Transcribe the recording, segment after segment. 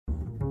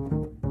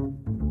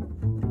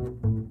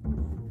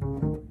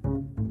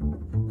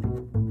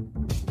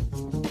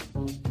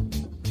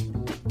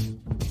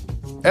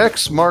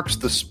X marks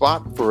the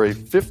spot for a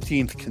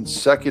 15th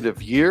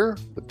consecutive year.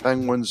 The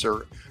Penguins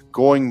are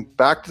going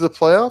back to the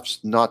playoffs.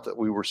 Not that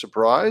we were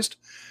surprised,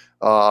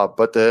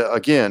 but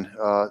again,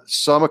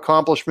 some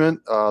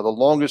accomplishment. The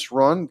longest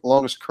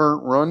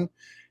current run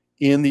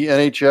in the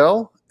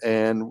NHL.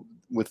 And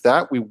with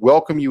that, we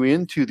welcome you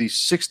into the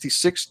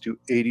 66 to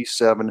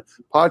 87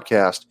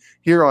 podcast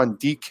here on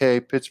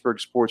DK Pittsburgh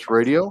Sports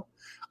Radio.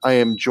 I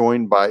am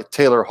joined by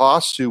Taylor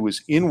Haas, who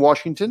was in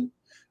Washington,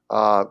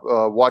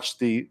 watched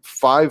the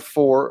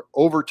 5-4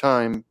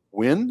 overtime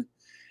win,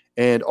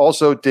 and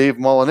also Dave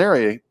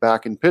Molinari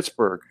back in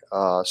Pittsburgh.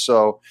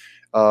 So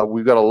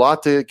we've got a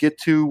lot to get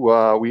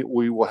to.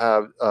 We will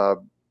have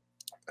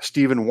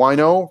Stephen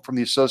Wino from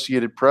the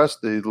Associated Press,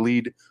 the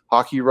lead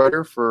hockey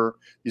writer for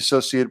the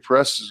Associated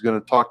Press, is going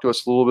to talk to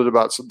us a little bit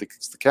about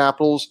the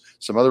Capitals,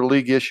 some other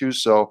league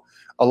issues. So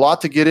a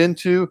lot to get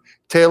into.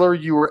 Taylor,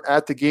 you were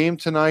at the game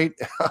tonight.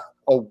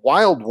 A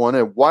wild one,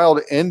 a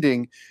wild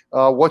ending.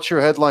 What's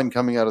your headline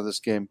coming out of this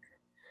game?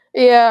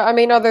 Yeah, I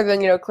mean, other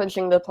than,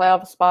 clinching the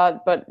playoff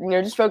spot, but,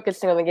 just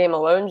focusing on the game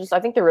alone, I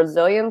think the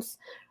resilience,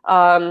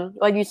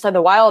 like you said,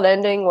 the wild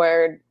ending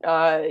where,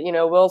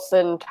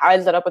 Wilson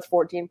ties it up with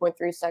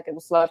 14.3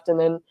 seconds left, and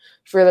then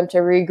for them to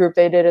regroup,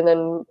 they did, and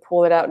then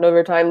pull it out in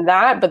overtime.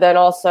 But then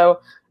also,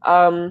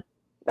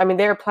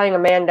 they were playing a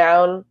man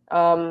down,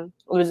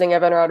 losing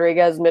Evan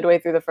Rodriguez midway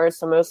through the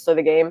first and most of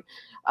the game.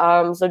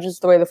 So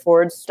just the way the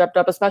forwards stepped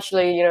up,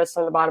 especially,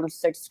 some of the bottom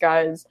six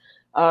guys,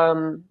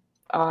 that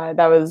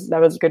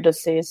was good to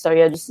see. So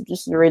yeah,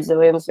 just the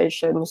resilience they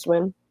showed in this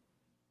win.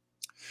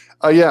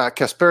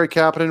 Kasperi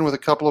Kapanen with a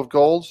couple of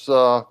goals.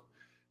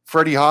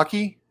 Freddie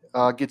Hockey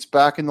gets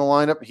back in the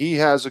lineup. He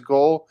has a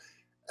goal.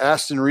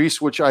 Aston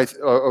Reese, which a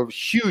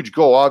huge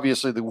goal.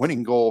 Obviously, the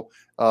winning goal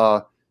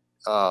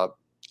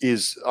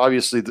is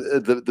obviously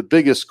the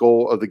biggest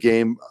goal of the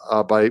game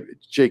by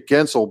Jake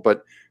Gensel,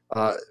 but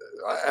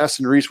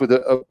Aston Reese with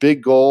a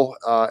big goal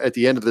at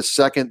the end of the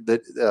second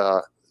that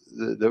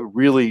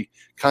really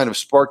kind of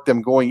sparked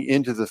them going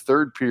into the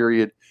third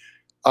period.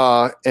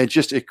 And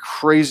just a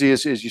crazy,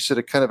 as you said,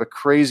 a kind of a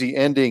crazy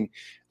ending.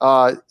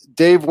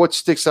 Dave, what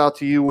sticks out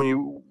to you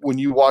when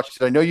you watched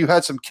it? I know you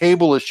had some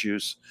cable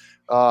issues,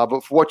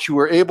 but for what you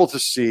were able to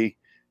see,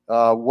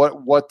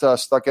 what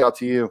stuck out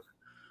to you?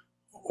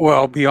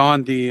 Well,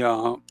 beyond the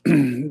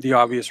the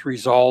obvious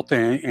result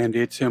and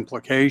its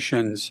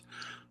implications,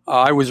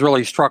 I was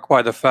really struck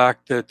by the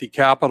fact that the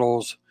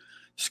Capitals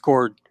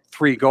scored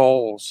 3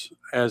 goals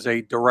as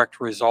a direct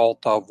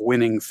result of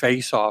winning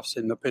faceoffs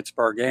in the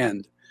Pittsburgh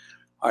end.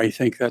 I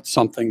think that's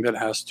something that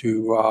has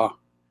to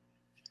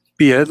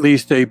be at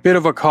least a bit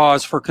of a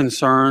cause for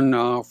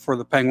concern for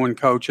the Penguin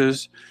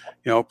coaches.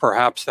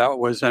 Perhaps that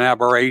was an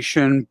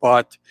aberration,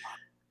 but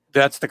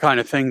that's the kind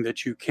of thing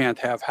that you can't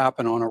have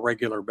happen on a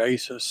regular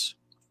basis.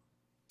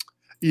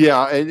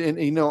 Yeah, and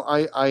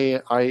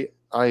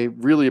I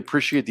really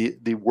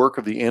appreciate the work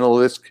of the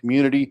analytics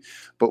community,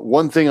 but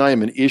one thing I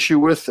am an issue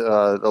with,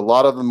 a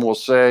lot of them will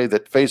say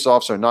that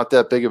faceoffs are not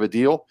that big of a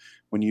deal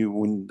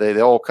when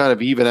they all kind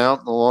of even out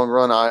in the long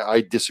run.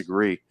 I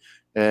disagree,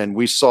 and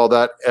we saw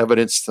that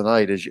evidence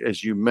tonight,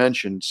 as you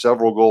mentioned,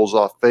 several goals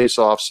off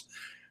faceoffs.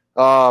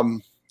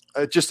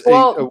 Just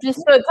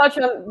to touch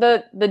on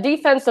the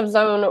defensive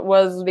zone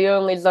was the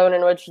only zone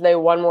in which they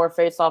won more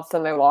faceoffs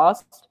than they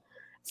lost.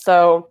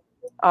 So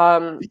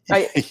I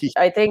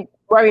think.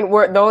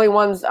 We're the only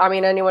ones.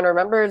 Anyone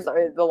remembers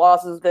the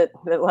losses that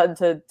led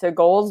to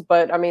goals,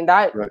 but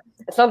right.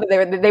 It's not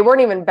that they weren't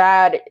even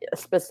bad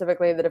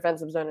specifically in the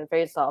defensive zone and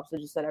faceoffs.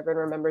 It's just that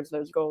everyone remembers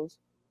those goals.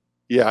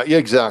 Yeah,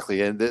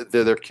 exactly, and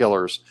they're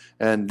killers,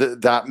 and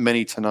that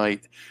many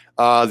tonight.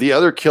 The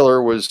other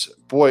killer was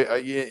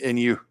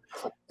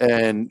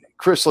and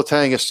Chris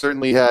Letang has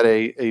certainly had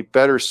a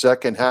better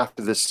second half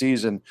of this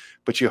season,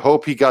 but you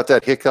hope he got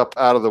that hiccup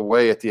out of the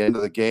way at the end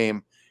of the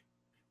game.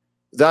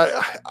 That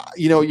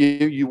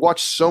you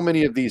watch so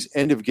many of these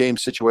end of game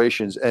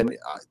situations, and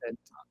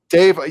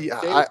Dave,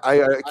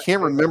 I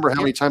can't remember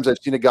how many times I've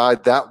seen a guy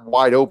that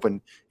wide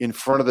open in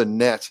front of the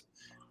net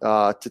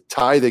to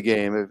tie the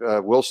game.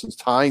 Wilson's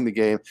tying the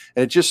game,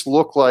 and it just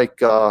looked like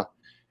the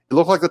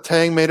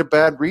Tang made a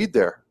bad read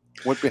there,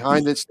 went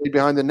behind and stayed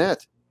behind the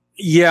net.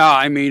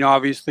 Yeah,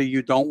 obviously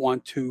you don't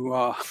want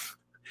to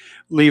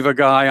leave a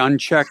guy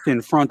unchecked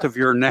in front of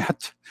your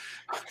net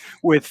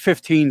with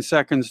 15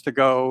 seconds to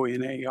go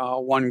in a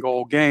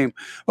 1-goal game.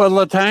 But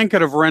Letang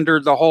could have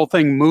rendered the whole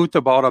thing moot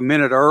about a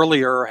minute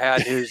earlier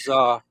had his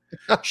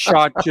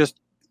shot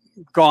just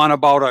gone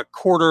about a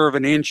quarter of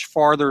an inch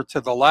farther to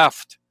the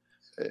left.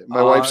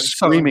 My wife's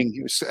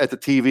screaming at the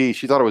TV.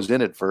 She thought it was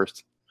in at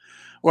first.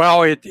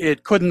 Well,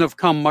 it couldn't have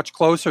come much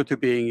closer to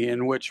being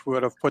in, which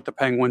would have put the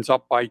Penguins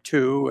up by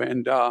 2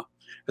 and,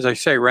 as I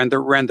say,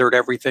 rendered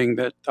everything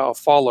that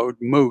followed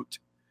moot.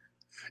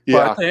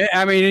 Yeah.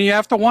 But, you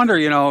have to wonder,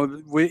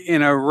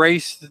 in a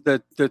race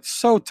that's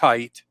so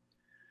tight,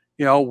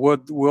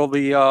 will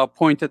the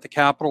point that the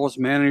Capitals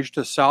managed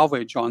to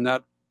salvage on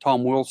that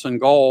Tom Wilson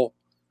goal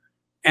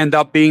end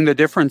up being the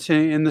difference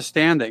in the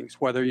standings,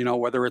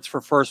 whether it's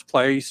for first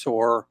place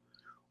or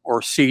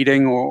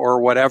seeding or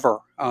whatever.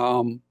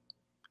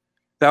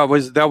 That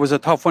was a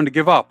tough one to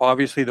give up.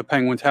 Obviously, the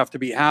Penguins have to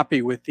be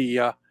happy with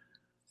the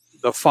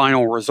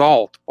final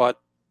result, but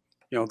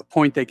the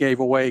point they gave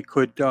away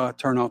could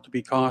turn out to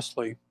be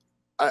costly.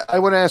 I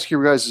want to ask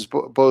you guys'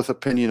 both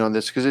opinion on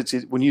this, because it's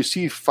when you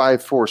see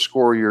 5-4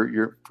 score,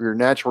 your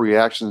natural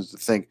reaction is to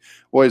think,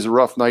 boy, it's a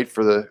rough night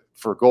for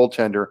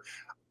goaltender.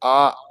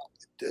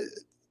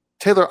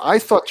 Taylor, I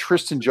thought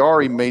Tristan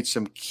Jarry made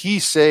some key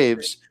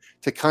saves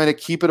to kind of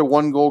keep it a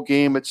 1-goal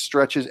game at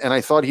stretches, and I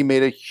thought he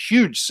made a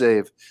huge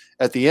save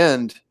at the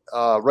end,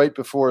 right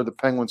before the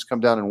Penguins come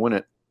down and win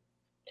it.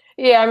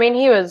 Yeah, I mean,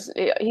 he was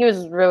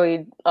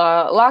really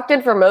locked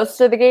in for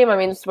most of the game. I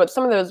mean,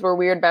 some of those were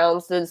weird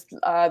bounces.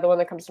 The one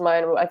that comes to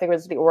mind, I think,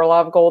 was the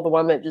Orlov goal, the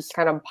one that just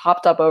kind of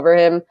popped up over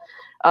him.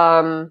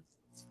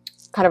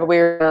 Kind of a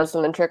weird bounce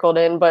and then trickled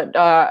in. But,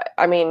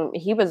 I mean,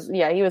 he was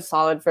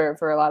solid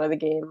for a lot of the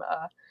game.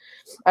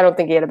 I don't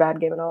think he had a bad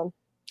game at all.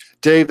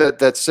 Dave,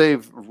 that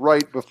save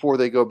right before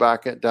they go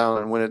back down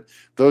and win it,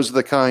 those are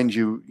the kind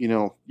you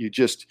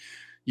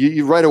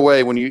right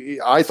away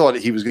I thought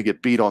he was going to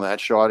get beat on that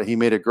shot. He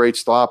made a great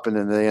stop, and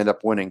then they end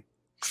up winning.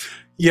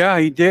 Yeah,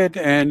 he did,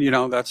 and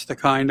that's the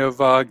kind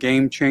of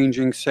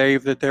game-changing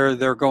save that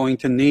they're going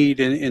to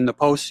need in the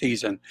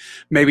postseason.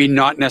 Maybe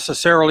not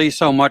necessarily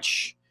so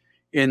much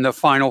in the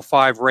final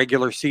 5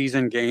 regular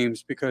season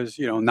games, because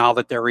now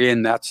that they're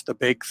in, that's the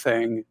big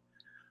thing.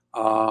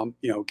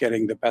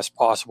 Getting the best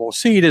possible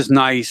seed is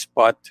nice,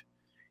 but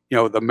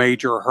the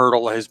major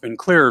hurdle has been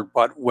cleared.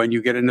 But when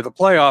you get into the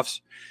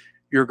playoffs,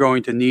 you're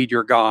going to need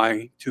your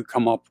guy to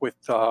come up with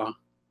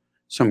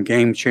some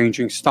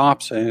game-changing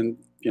stops, and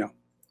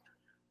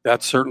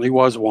that certainly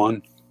was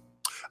one.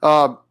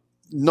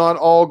 Not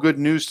all good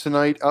news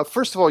tonight.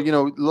 First of all,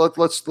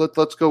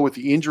 let's go with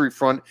the injury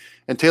front.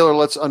 And Taylor,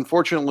 let's,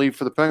 unfortunately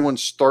for the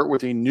Penguins, start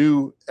with a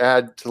new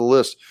add to the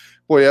list.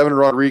 Boy, Evan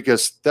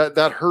Rodriguez,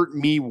 that hurt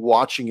me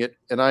watching it,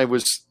 and I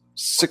was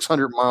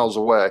 600 miles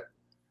away.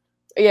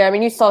 Yeah, I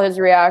mean, you saw his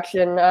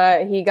reaction.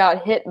 He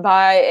got hit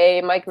by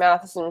a Mike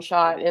Matheson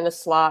shot in the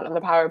slot on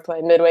the power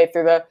play midway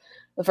through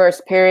the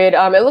first period.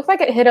 It looked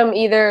like it hit him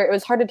either. It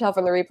was hard to tell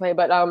from the replay,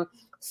 but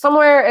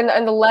somewhere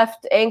in the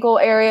left ankle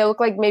area, it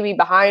looked like maybe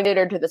behind it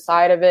or to the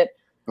side of it,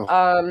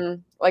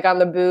 like on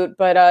the boot.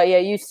 But yeah,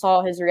 you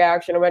saw his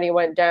reaction when he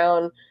went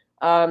down.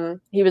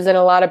 He was in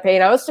a lot of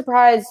pain. I was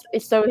surprised.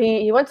 So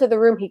he went to the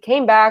room. He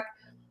came back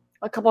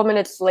a couple of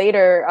minutes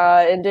later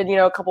and did,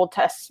 a couple of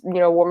tests,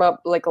 warm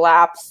up like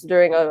laps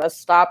during a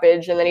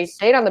stoppage. And then he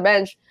stayed on the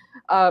bench.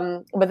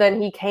 But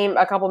then he came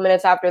a couple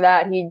minutes after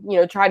that. He,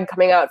 tried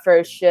coming out for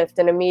a shift,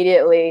 and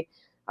immediately,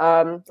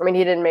 he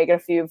didn't make it a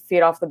few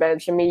feet off the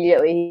bench.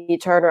 Immediately he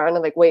turned around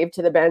and waved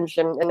to the bench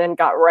and then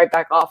got right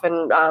back off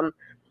and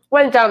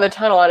went down the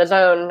tunnel on his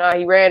own.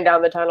 He ran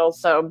down the tunnel.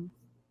 So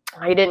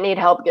he didn't need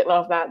help getting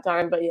off that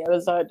time, but yeah, it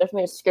was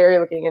definitely a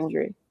scary-looking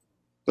injury.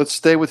 Let's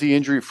stay with the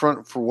injury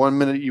front for 1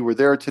 minute. You were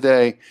there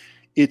today.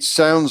 It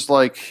sounds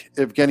like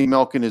Evgeny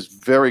Malkin is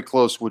very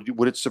close.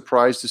 Would it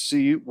surprise to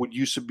see you? Would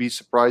you be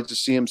surprised to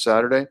see him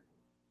Saturday?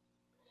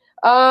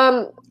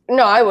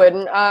 No, I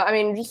wouldn't.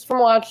 Just from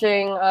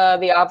watching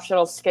the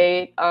optional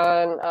skate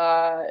on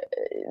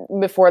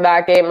before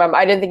that game,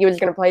 I didn't think he was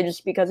going to play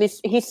just because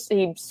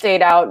he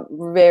stayed out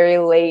very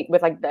late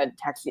with the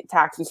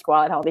taxi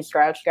squad, healthy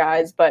scratch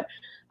guys. But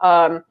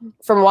from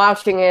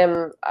watching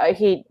him,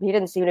 he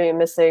didn't seem to be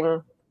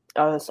missing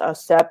a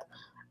step.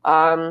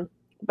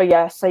 But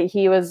yes,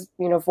 he was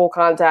full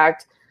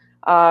contact.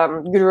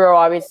 Gaudreau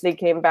obviously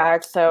came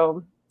back,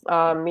 so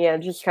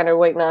just kind of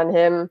waiting on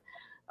him.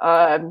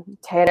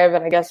 Tanev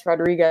and I guess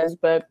Rodriguez,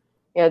 but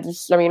yeah,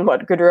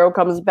 Gaudreau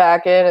comes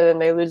back in and then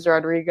they lose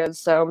Rodriguez,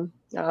 so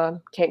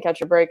can't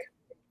catch a break.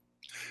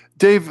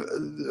 Dave,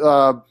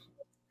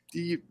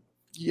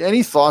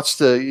 any thoughts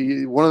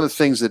to one of the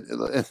things that,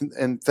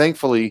 and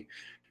thankfully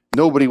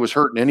nobody was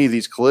hurt in any of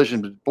these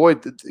collisions, but boy,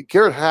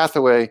 Garrett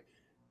Hathaway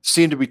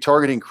seemed to be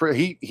targeting.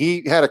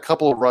 He had a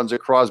couple of runs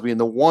at Crosby, and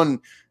the one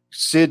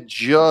Sid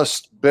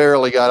just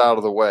barely got out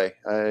of the way.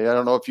 I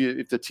don't know if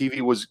the TV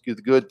was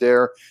good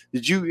there.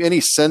 Did you any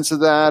sense of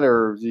that,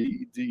 or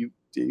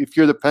if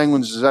you're the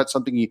Penguins, is that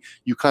something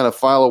you kind of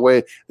file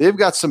away? They've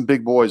got some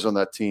big boys on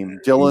that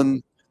team.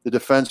 Dillon, the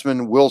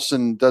defenseman,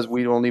 Wilson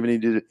we don't even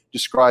need to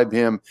describe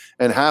him,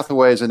 and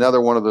Hathaway is another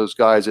one of those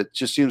guys that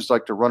just seems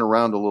like to run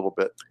around a little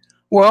bit.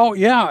 Well,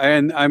 yeah,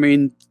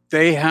 and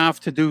they have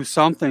to do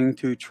something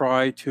to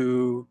try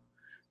to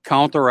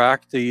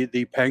counteract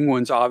the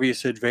Penguins'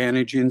 obvious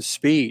advantage in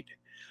speed.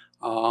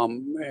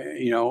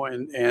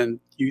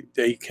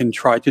 They can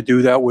try to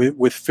do that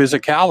with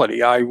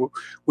physicality. I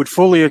would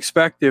fully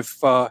expect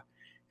if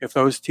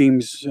those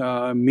teams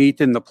meet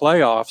in the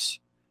playoffs,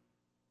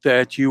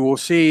 that you will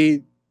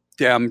see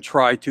them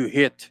try to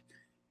hit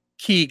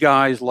key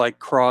guys like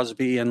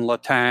Crosby and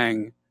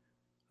Letang,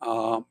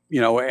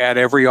 at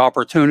every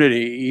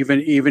opportunity,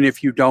 even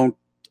if you don't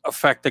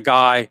affect a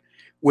guy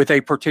with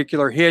a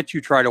particular hit, you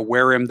try to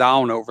wear him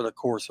down over the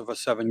course of a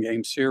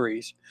 7-game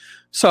series.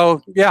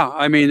 So, yeah,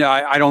 I mean,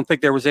 I don't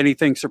think there was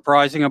anything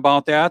surprising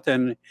about that,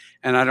 and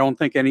I don't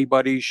think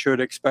anybody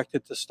should expect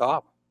it to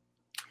stop.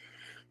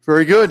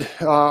 Very good.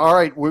 All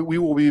right, we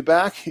will be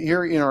back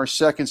here in our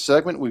second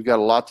segment. We've got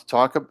a lot to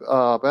talk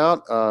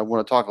about. I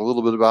want to talk a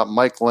little bit about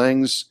Mike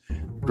Lange's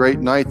great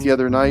night the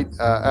other night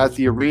at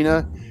the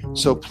arena.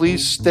 So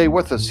please stay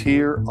with us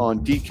here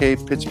on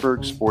DK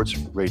Pittsburgh Sports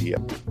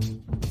Radio.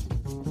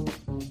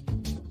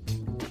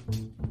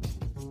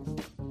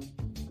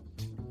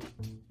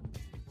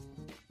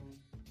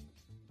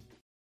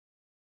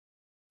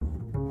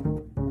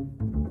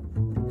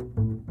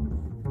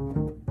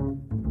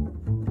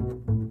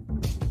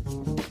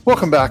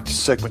 Welcome back to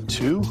segment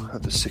 2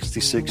 of the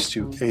 66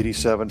 to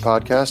 87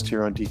 podcast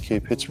here on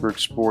DK Pittsburgh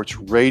Sports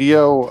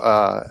Radio.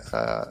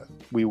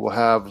 We will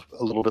have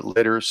a little bit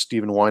later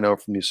Stephen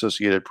Wino from the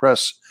Associated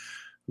Press,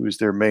 who is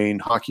their main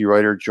hockey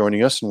writer,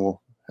 joining us, and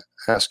we'll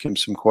ask him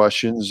some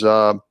questions.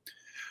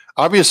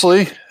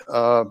 Obviously,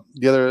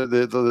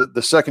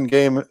 the second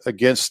game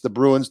against the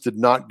Bruins did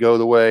not go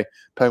the way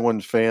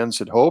Penguins fans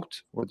had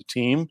hoped, or the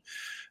team.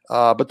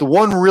 But the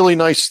one really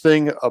nice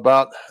thing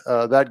about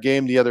that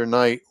game the other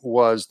night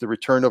was the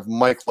return of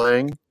Mike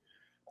Lange,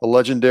 a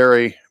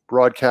legendary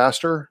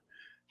broadcaster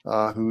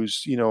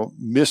who's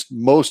missed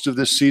most of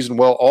this season.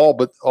 Well, all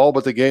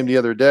but the game the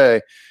other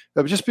day,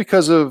 just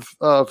because of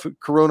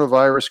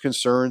coronavirus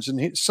concerns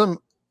and some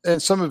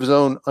of his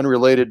own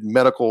unrelated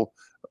medical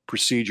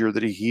procedure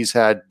that he's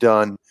had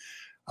done.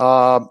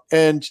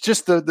 And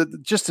just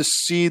to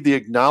see the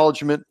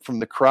acknowledgement from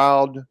the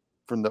crowd,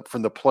 from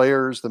the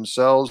players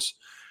themselves.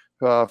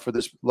 For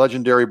this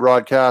legendary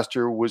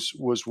broadcaster was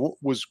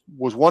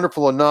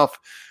wonderful enough.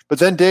 But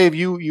then, Dave,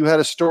 you had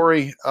a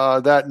story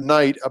that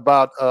night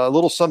about a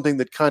little something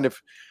that kind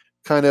of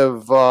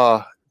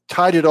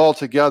tied it all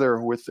together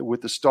with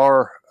the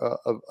star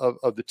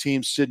of the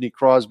team, Sidney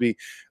Crosby.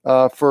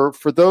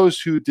 For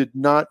those who did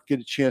not get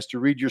a chance to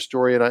read your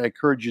story, and I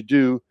encourage you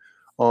to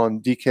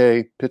on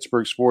DK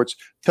Pittsburgh Sports,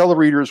 tell the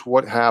readers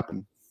what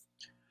happened.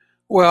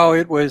 Well,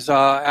 it was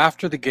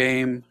after the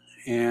game,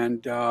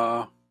 and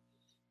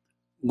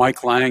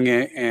Mike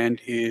Lange and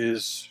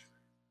his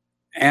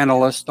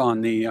analyst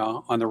on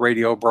the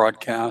radio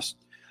broadcast,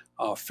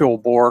 Phil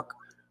Bourque,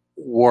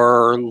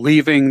 were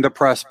leaving the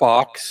press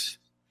box.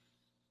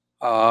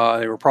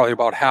 They were probably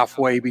about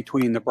halfway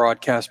between the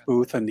broadcast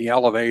booth and the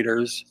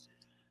elevators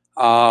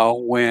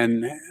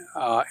when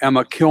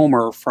Emma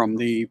Kilmer from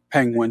the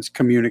Penguins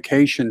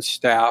communications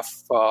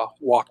staff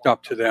walked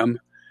up to them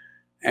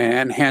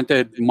and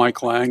handed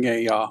Mike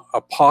Lange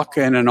a puck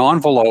and an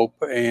envelope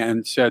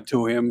and said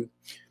to him,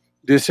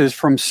 "This is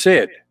from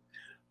Sid."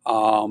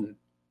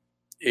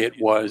 It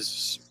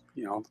was,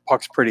 the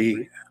puck's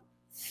pretty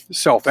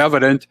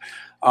self-evident.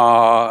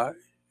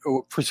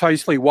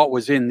 Precisely what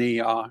was in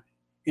the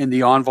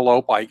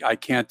envelope, I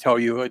can't tell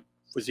you. It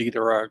was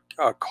either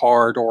a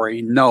card or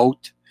a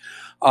note.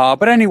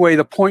 But anyway,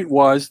 the point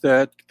was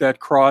that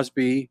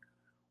Crosby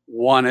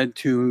wanted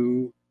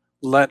to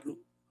let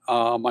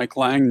Mike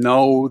Lange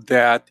know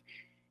that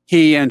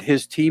he and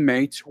his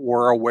teammates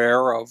were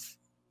aware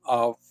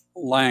of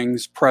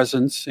Lange's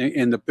presence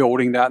in the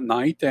building that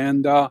night,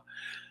 and I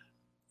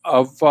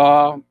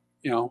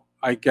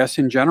guess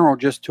in general,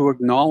 just to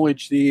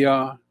acknowledge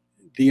the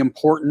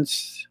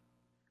importance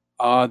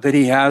that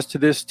he has to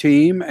this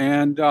team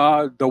and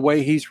the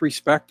way he's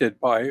respected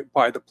by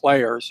the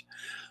players.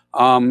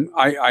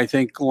 I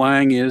think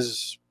Lange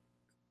is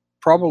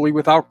probably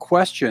without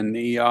question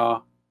the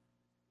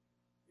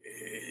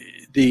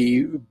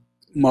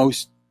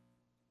most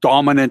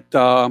dominant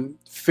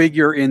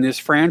figure in this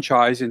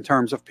franchise in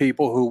terms of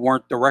people who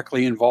weren't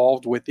directly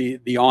involved with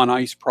the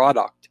on-ice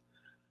product.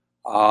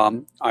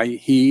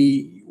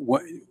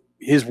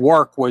 His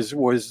work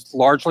was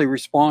largely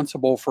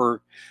responsible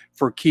for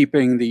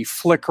keeping the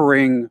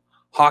flickering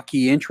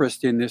hockey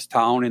interest in this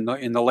town in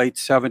the late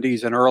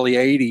 70s and early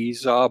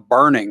 80s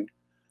burning.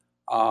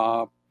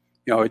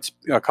 It's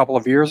a couple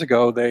of years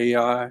ago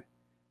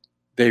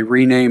they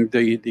renamed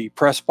the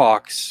press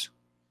box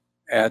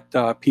at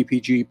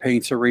PPG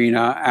Paints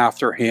Arena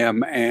after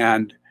him,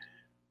 and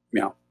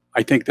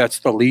I think that's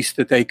the least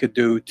that they could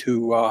do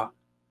to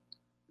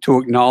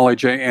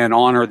acknowledge and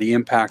honor the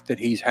impact that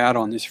he's had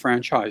on this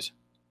franchise.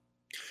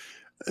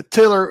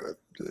 Taylor,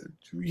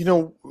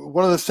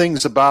 one of the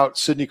things about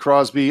Sidney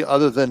Crosby,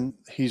 other than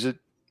he's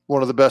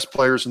one of the best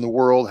players in the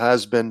world,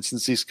 has been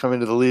since he's come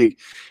into the league,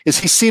 is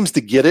he seems to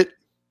get it.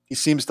 He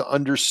seems to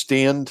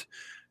understand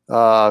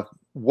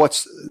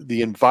what's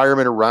the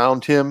environment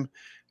around him.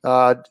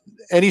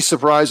 Any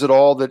surprise at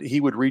all that he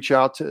would reach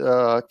out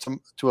to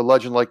a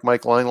legend like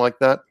Mike Lange like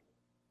that?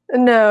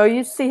 No,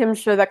 you see him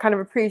show that kind of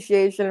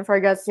appreciation for, I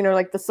guess,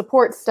 like the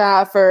support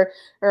staff or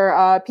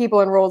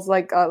people in roles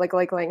like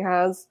Lange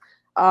has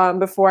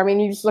before. I mean,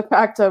 you just look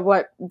back to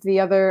what the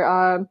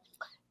other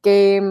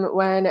game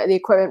when the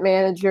equipment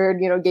manager,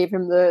 gave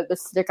him the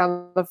stick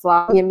on the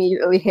fly. He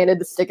immediately handed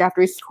the stick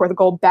after he scored the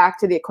goal back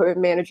to the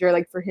equipment manager,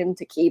 like for him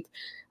to keep.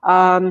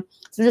 So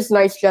just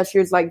nice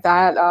gestures like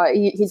that.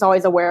 He's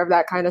always aware of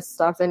that kind of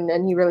stuff,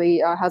 and he really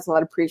has a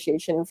lot of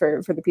appreciation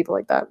for the people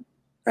like that.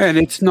 And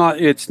it's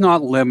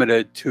not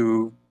limited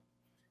to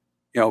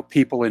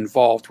people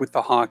involved with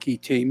the hockey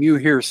team. You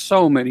hear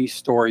so many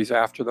stories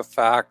after the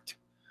fact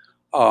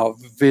of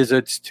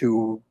visits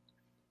to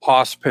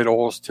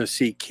hospitals to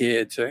see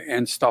kids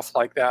and stuff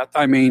like that.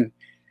 I mean,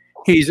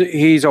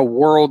 he's a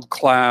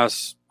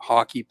world-class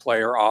hockey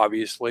player,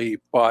 obviously,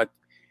 but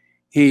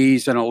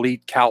he's an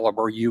elite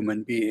caliber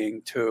human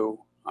being too.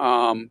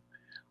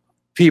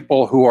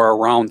 People who are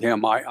around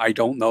him, I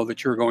don't know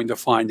that you're going to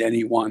find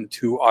anyone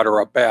to utter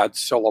a bad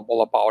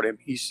syllable about him.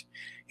 He's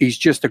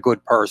just a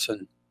good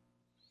person.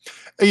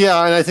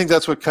 Yeah, and I think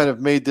that's what kind of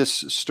made this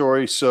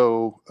story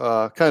so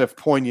kind of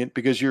poignant,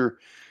 because you're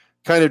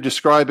kind of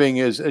describing,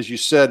 as you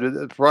said,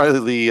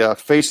 probably the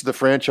face of the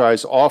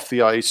franchise off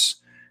the ice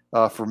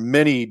for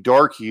many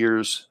dark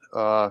years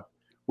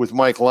with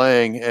Mike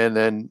Lang, and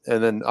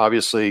then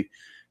obviously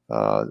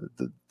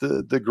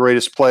the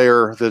greatest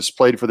player that's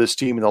played for this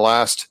team in the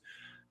last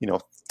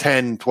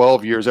 10,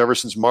 12 years, ever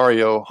since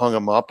Mario hung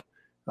him up.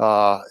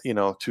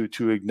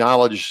 To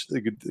acknowledge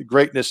the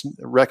greatness,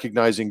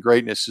 recognizing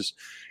greatness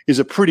is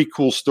a pretty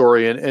cool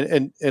story.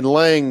 And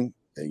Lang,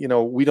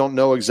 we don't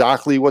know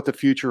exactly what the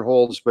future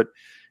holds, but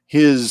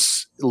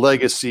his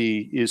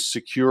legacy is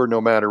secure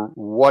no matter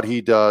what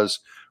he does.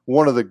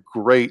 One of the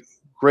great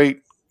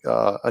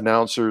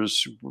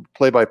announcers,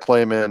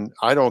 play-by-play man.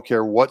 I don't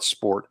care what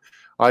sport.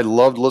 I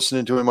loved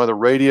listening to him on the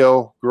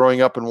radio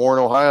growing up in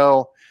Warren,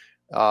 Ohio,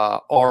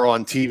 or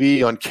on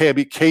TV on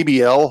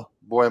KBL.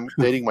 Boy, I'm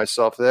dating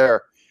myself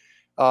there.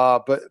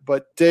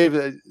 But Dave,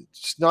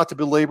 just not to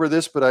belabor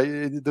this, but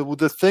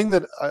the thing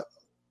that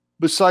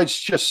besides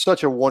just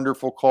such a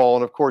wonderful call,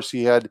 and of course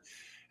he had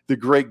the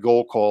great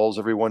goal calls.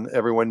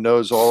 Everyone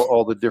knows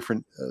all the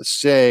different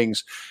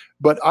sayings,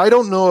 but I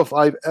don't know if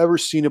I've ever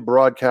seen a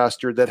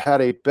broadcaster that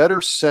had a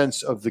better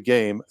sense of the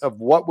game, of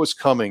what was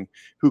coming,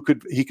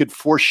 he could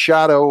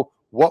foreshadow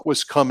what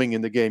was coming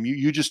in the game.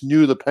 You just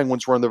knew the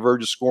Penguins were on the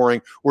verge of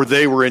scoring or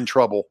they were in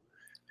trouble.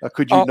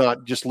 Could you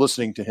not, just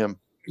listening to him?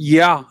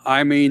 Yeah,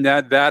 I mean,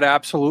 that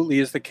absolutely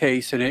is the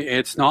case. And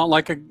it's not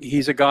like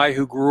he's a guy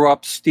who grew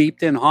up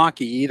steeped in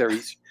hockey either.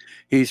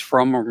 He's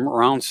from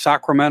around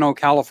Sacramento,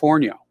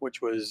 California,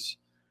 which was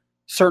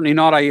certainly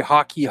not a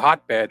hockey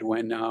hotbed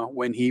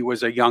when he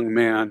was a young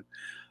man.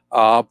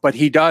 But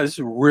he does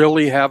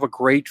really have a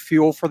great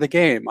feel for the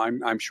game.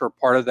 I'm sure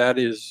part of that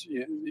is,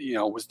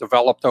 was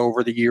developed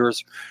over the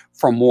years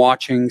from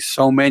watching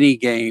so many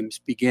games,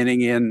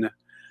 beginning in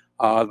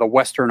the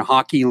Western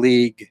Hockey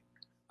League,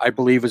 I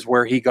believe, is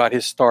where he got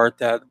his start.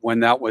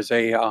 When that was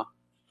a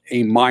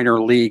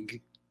minor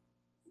league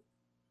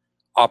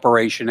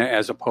operation,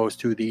 as opposed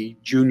to the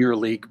junior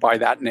league by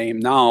that name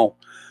now.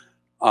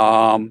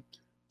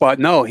 But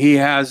no, he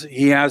has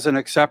an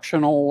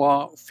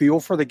exceptional feel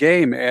for the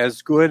game,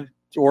 as good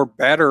or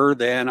better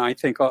than I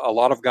think a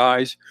lot of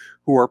guys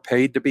who are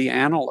paid to be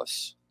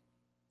analysts.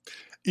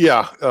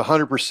 Yeah,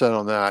 100%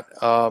 on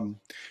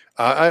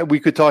that. We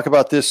could talk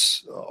about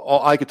this.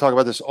 I could talk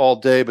about this all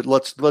day, but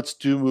let's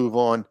move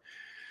on.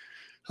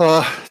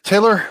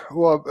 Taylor,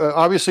 well,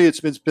 obviously it's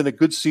been a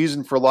good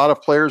season for a lot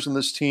of players in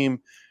this team.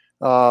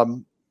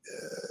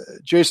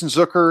 Jason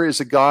Zucker is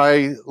a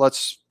guy,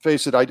 let's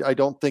face it, I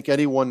don't think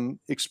anyone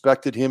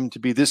expected him to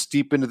be this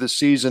deep into the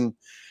season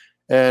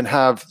and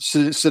have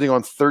sitting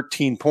on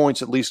 13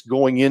 points, at least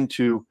going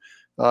into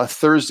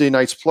Thursday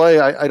night's play.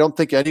 I don't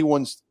think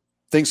anyone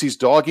thinks he's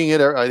dogging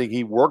it. I think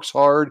he works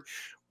hard.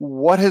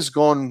 What has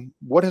gone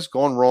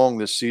wrong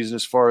this season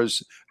as far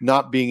as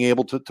not being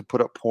able to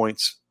put up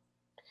points?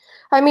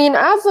 I mean,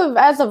 as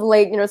of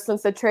late,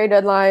 since the trade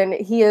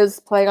deadline, he is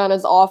playing on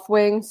his off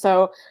wing.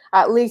 So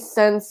at least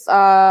since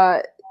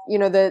they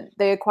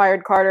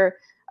acquired Carter,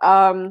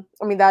 I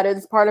mean, that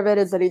is part of it,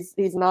 is that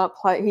he's not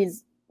playing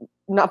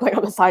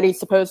on the side he's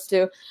supposed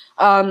to.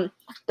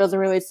 Doesn't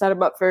really set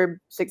him up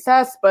for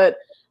success, but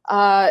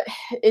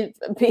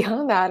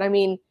beyond that, I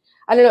mean,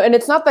 I don't know. And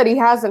it's not that he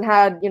hasn't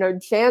had,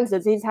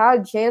 chances. He's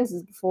had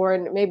chances before,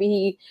 and maybe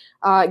he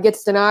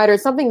gets denied, or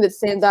something that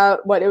stands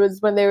out. It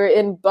was when they were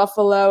in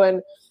Buffalo,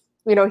 and,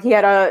 he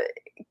had a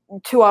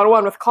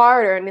 2-on-1 with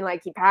Carter, and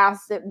he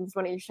passed it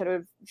when he should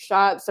have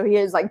shot. So he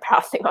is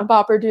passing up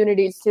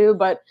opportunities too.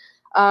 But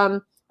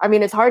I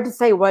mean, it's hard to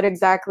say what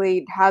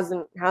exactly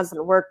hasn't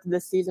worked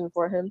this season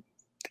for him.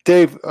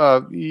 Dave,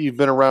 you've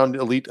been around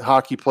elite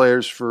hockey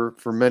players for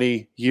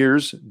many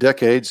years,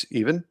 decades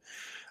even.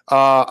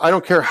 I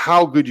don't care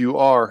how good you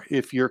are.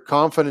 If your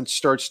confidence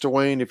starts to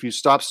wane, if you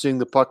stop seeing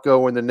the puck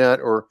go in the net,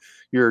 or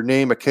your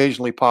name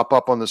occasionally pop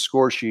up on the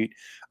score sheet,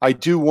 I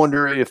do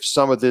wonder if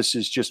some of this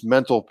is just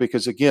mental,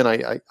 because again,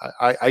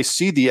 I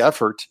see the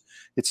effort.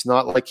 It's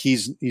not like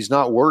he's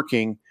not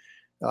working.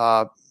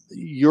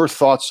 Your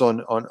thoughts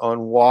on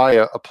why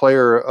a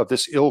player of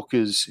this ilk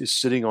is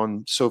sitting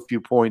on so few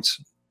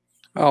points?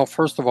 Well,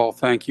 first of all,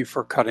 thank you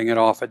for cutting it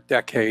off at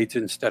decades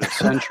instead of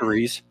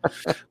centuries.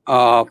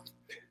 uh,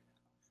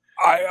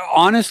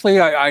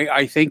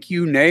 I think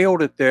you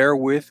nailed it there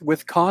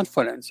with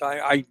confidence.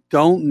 I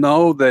don't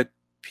know that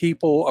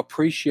people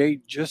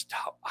appreciate just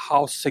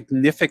how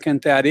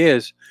significant that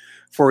is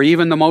for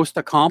even the most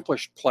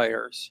accomplished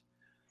players.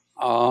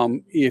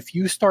 If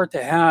you start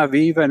to have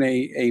even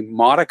a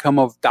modicum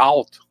of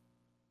doubt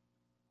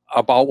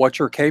about what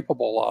you're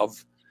capable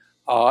of,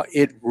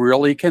 it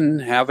really can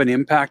have an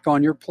impact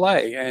on your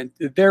play. And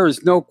there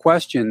is no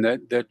question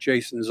that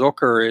Jason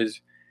Zucker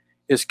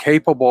is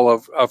capable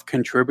of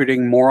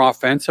contributing more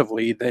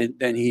offensively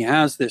than he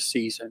has this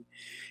season.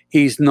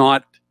 He's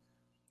not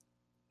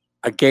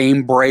a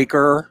game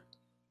breaker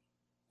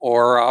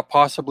or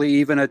possibly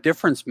even a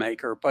difference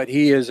maker, but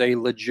he is a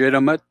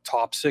legitimate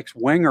top six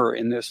winger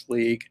in this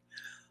league,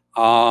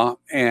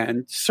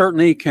 and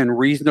certainly can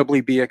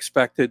reasonably be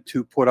expected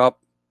to put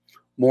up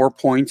more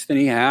points than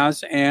he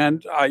has.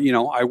 And,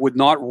 I would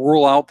not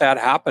rule out that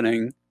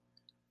happening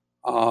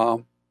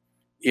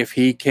if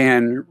he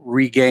can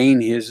regain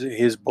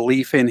his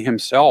belief in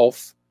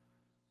himself,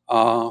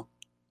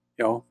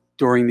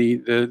 during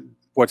the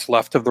what's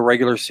left of the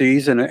regular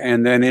season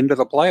and then into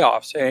the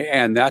playoffs.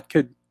 And that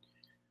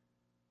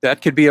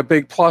could be a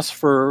big plus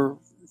for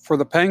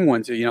the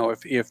Penguins.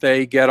 If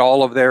they get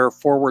all of their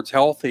forwards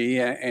healthy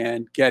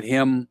and get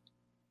him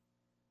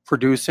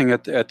producing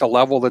at the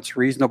level that's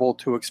reasonable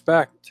to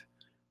expect,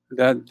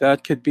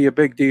 that could be a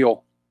big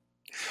deal.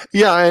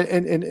 Yeah,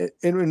 and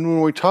when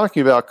we're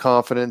talking about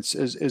confidence,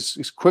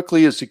 as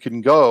quickly as it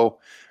can go,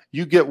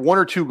 you get one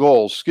or two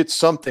goals, get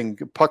something,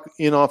 puck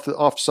in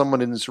off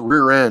someone in his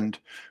rear end,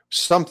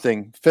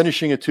 something,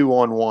 finishing a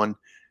 2-on-1.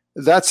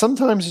 That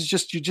sometimes is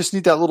just, you just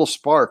need that little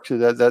spark, to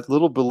that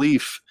little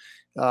belief.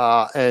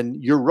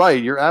 And you're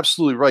right, you're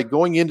absolutely right.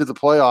 Going into the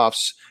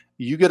playoffs,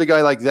 you get a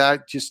guy like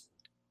that, just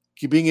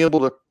being able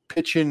to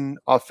pitch in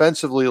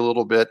offensively a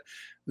little bit,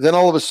 then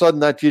all of a sudden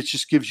that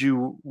just gives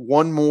you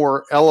one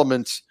more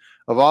element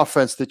of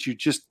offense that you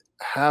just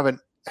haven't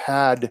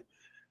had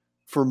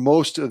for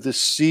most of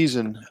this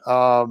season.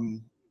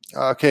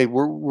 Okay,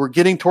 we're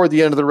getting toward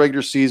the end of the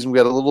regular season. We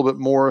got a little bit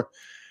more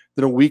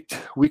than a week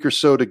or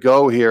so to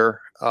go here,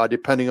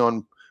 depending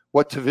on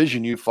what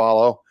division you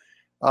follow.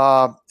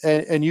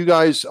 And you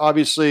guys,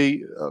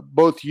 obviously,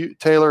 both you,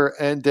 Taylor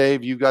and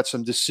Dave, you've got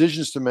some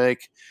decisions to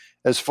make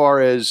as far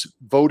as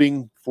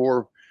voting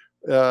for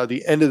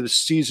the end of the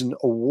season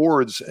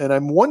awards. And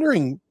I'm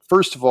wondering,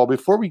 first of all,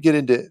 before we get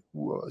into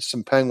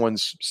some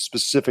Penguins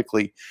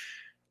specifically,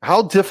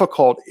 how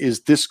difficult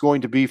is this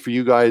going to be for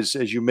you guys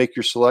as you make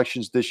your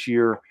selections this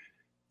year,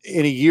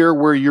 in a year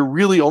where you're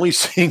really only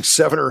seeing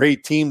 7 or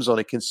 8 teams on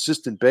a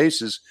consistent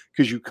basis,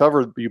 because you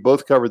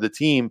both cover the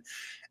team,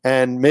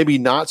 and maybe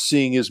not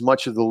seeing as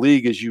much of the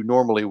league as you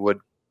normally would?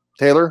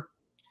 Taylor?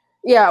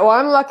 Yeah, well,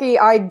 I'm lucky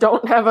I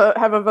don't have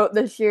a vote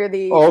this year.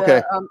 The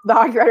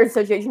Hockey Writers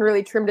Association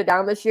really trimmed it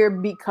down this year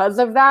because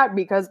of that,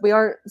 because we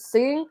aren't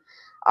seeing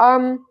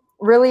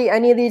really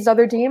any of these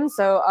other teams.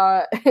 So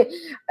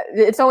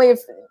it's only if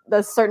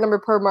the certain number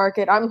per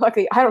market. I'm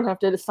lucky I don't have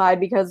to decide,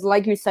 because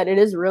like you said, it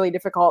is really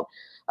difficult.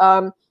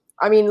 I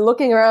mean,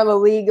 looking around the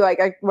league, you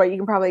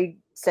can probably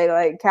say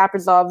like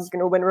Kaprizov is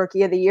going to win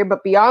Rookie of the Year,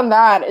 but beyond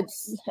that,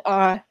 it's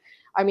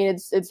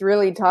it's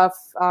really tough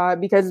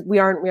because we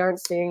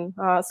aren't seeing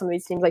some of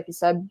these teams, like you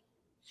said.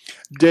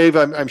 Dave,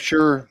 I'm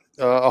sure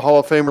a Hall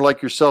of Famer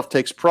like yourself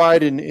takes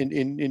pride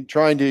in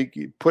trying to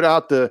put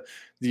out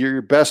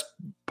your best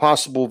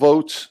possible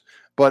votes.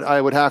 But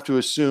I would have to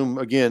assume,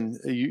 again,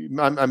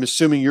 I'm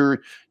assuming you're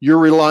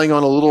relying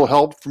on a little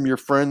help from your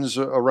friends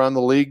around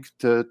the league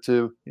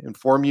to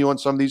inform you on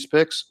some of these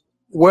picks.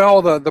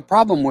 Well, the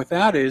problem with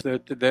that is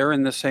that they're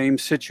in the same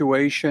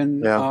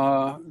situation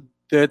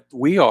that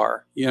we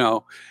are.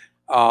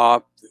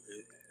 As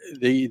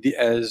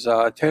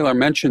Taylor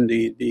mentioned,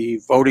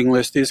 the voting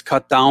list is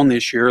cut down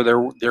this year.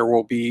 There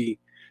will be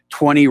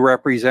 20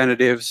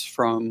 representatives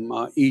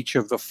from each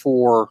of the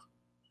 4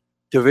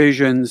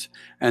 divisions,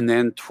 and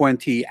then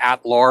 20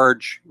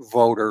 at-large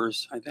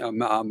voters,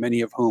 many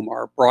of whom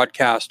are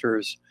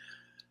broadcasters.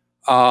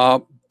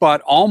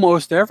 But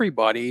almost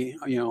everybody,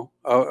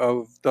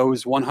 of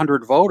those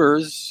 100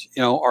 voters,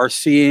 are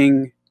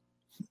seeing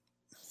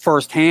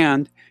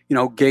firsthand,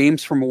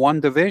 games from one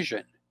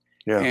division.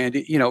 Yeah. And,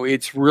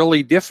 it's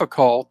really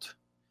difficult,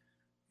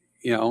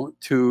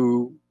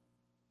 to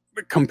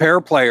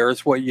compare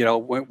players when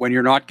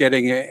you're not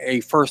getting a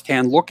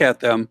firsthand look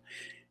at them.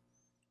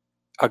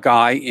 A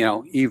guy,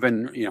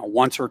 even,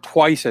 once or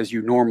twice as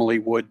you normally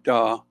would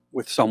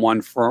with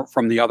someone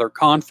from the other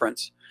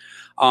conference.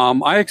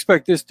 I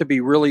expect this to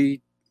be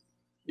really,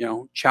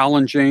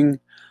 challenging.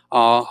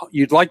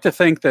 You'd like to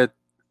think that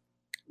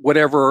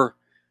whatever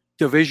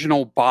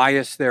divisional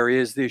bias there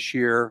is this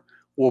year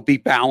will be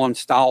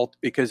balanced out,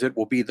 because it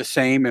will be the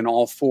same in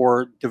all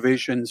 4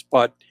 divisions.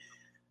 But,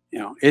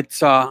 it's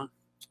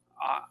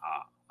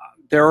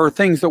there are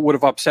things that would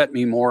have upset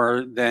me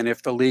more than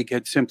if the league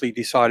had simply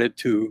decided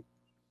to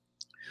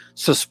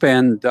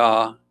suspend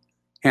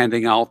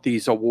handing out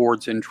these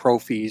awards and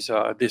trophies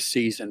this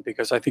season,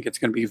 because I think it's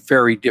going to be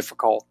very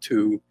difficult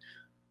to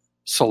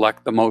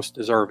select the most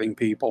deserving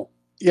people.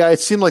 Yeah, it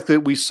seemed like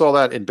that we saw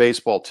that in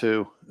baseball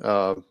too.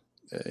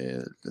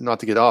 Not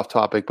to get off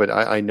topic, but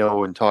I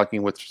know in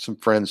talking with some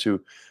friends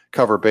who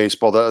cover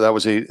baseball,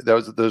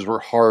 those were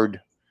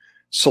hard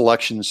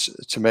selections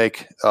to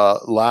make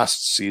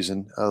last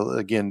season.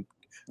 Again,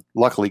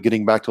 luckily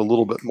getting back to a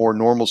little bit more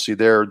normalcy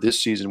there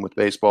this season with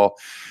baseball.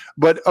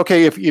 But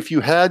okay, if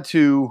you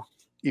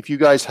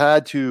guys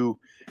had to,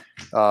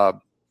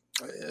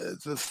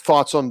 the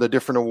thoughts on the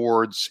different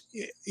awards,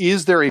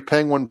 is there a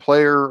Penguin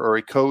player or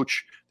a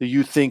coach that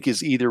you think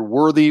is either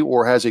worthy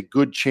or has a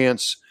good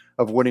chance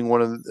of winning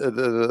one of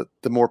the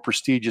more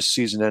prestigious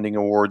season-ending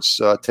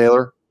awards?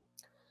 Taylor?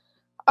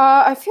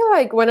 I feel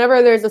like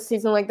whenever there's a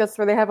season like this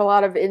where they have a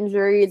lot of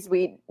injuries,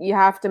 you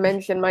have to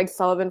mention Mike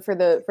Sullivan for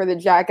the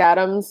Jack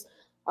Adams.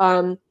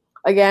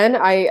 Again,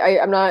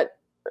 I'm not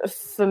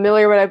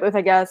familiar with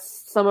I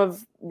guess some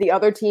of the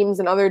other teams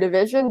in other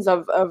divisions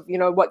of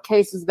what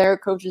cases their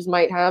coaches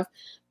might have,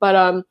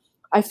 but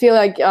I feel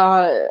like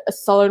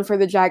Sullivan for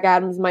the Jack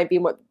Adams might be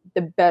what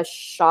the best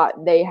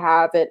shot they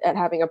have at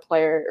having a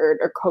player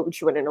or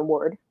coach win an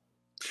award.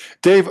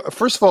 Dave,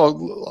 first of all,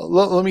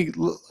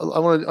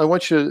 I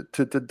want you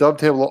to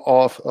dovetail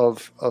off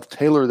of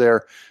Taylor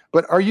there,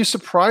 but are you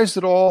surprised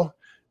at all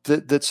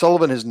that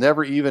Sullivan has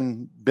never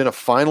even been a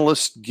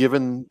finalist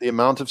given the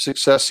amount of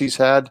success he's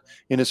had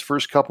in his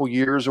first couple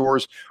years, or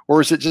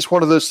is it just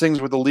one of those things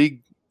where the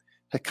league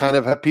kind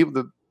of have people,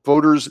 the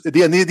voters,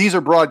 and these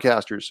are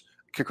broadcasters,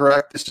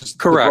 correct? This is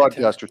correct.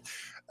 The broadcasters.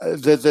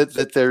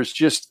 That there's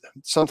just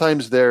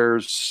sometimes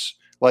there's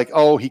like,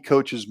 oh, he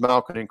coaches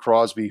Malkin and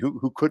Crosby,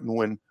 who couldn't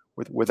win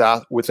with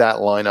that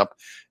lineup.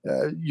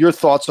 Your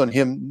thoughts on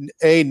him?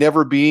 A,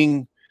 never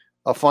being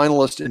a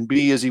finalist, and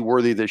B, is he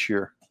worthy this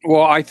year?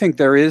 Well, I think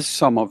there is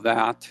some of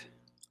that,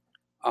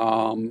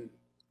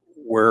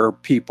 where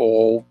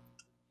people,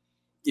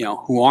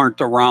 who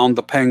aren't around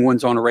the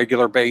Penguins on a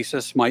regular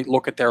basis might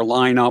look at their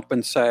lineup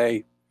and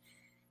say,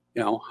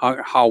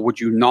 how would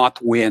you not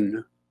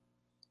win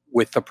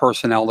with the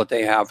personnel that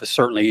they have? Is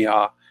certainly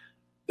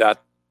that,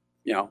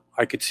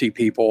 I could see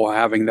people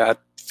having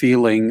that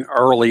feeling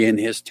early in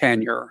his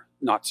tenure,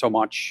 not so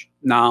much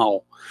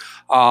now.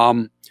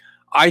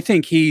 I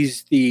think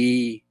he's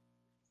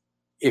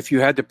if you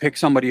had to pick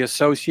somebody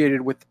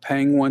associated with the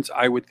Penguins,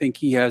 I would think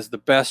he has the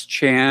best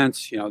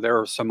chance. There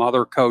are some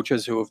other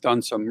coaches who have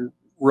done some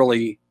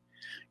really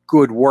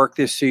good work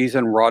this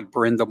season. Rod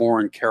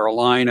Brindamore in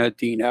Carolina,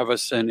 Dean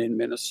Evison in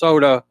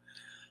Minnesota,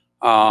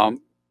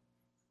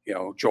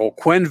 Joel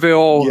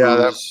Quenneville,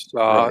 who's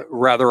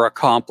rather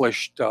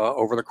accomplished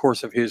over the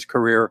course of his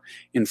career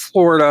in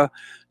Florida.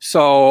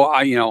 So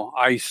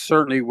I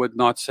certainly would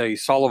not say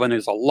Sullivan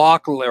is a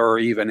lock or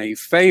even a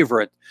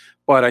favorite,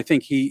 but I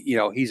think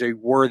he's a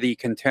worthy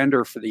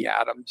contender for the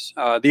Adams.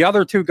 The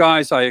other two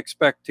guys I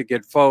expect to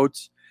get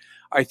votes.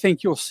 I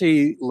think you'll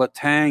see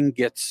Letang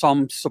get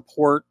some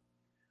support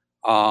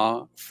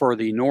for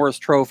the Norris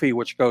Trophy,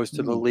 which goes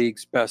to the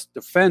league's best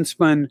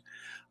defenseman.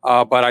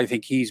 But I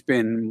think he's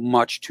been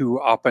much too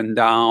up and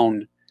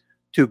down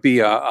to be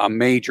a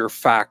major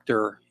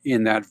factor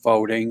in that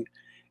voting.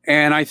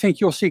 And I think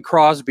you'll see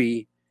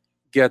Crosby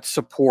get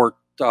support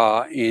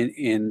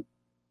in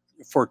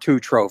for two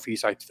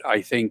trophies.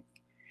 I think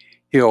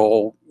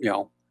he'll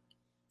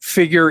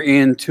figure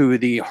into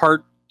the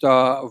Hart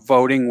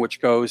voting, which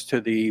goes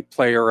to the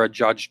player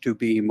adjudged to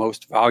be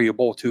most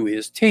valuable to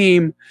his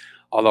team.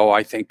 Although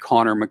I think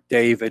Connor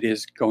McDavid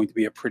is going to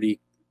be a pretty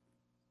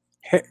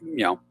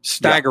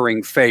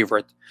staggering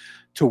favorite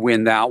to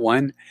win that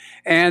one.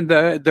 And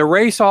the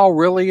race I'll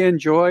really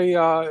enjoy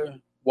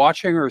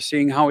watching or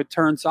seeing how it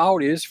turns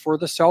out is for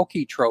the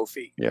Selke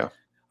Trophy. Yeah.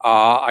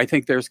 I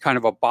think there's kind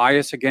of a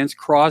bias against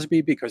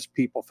Crosby because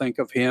people think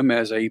of him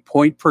as a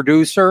point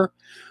producer,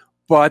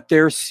 but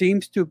there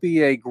seems to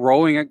be a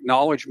growing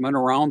acknowledgement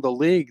around the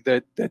league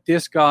that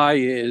this guy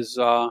is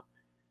a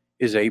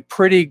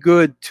pretty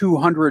good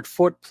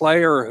 200-foot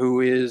player who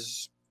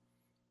is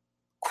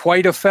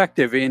quite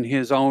effective in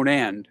his own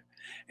end.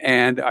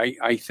 And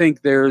I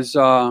think there's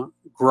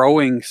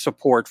growing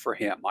support for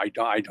him. I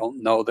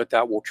don't know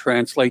that will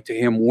translate to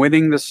him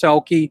winning the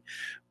Selke,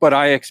 but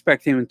I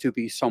expect him to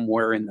be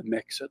somewhere in the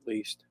mix at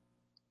least.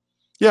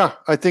 Yeah,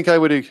 I think I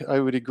would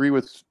agree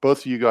with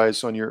both of you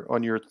guys on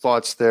your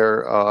thoughts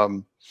there.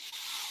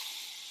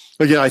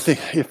 Again, I think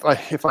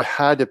if I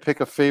had to pick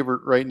a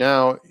favorite right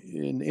now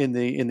in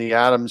the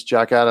Adams,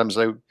 Jack Adams,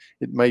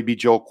 it might be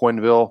Joel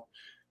Quenneville.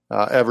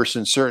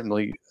 Everson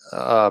certainly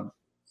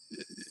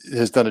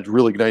has done a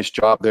really nice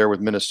job there with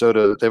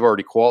Minnesota. They've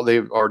already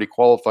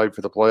qualified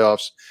for the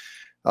playoffs.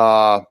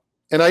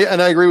 And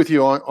I agree with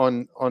you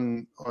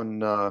on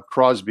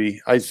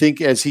Crosby. I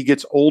think as he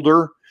gets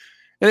older,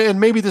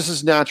 and maybe this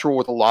is natural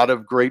with a lot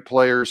of great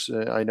players.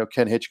 I know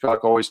Ken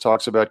Hitchcock always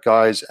talks about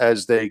guys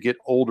as they get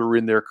older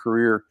in their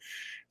career,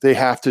 they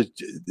have to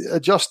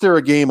adjust their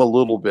game a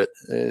little bit.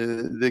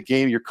 The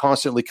game, you're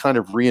constantly kind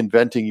of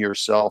reinventing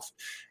yourself.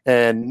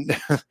 And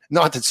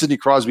not that Sidney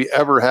Crosby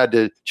ever had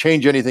to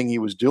change anything he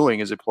was doing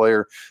as a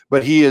player,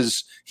 but he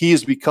has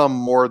become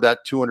more of that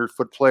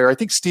 200-foot player. I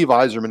think Steve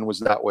Yzerman was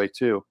that way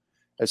too.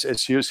 As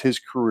his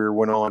career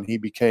went on, he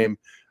became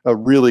a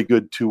really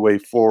good two-way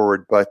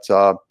forward. But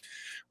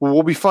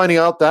we'll be finding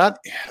out that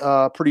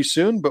pretty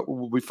soon. But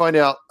we'll be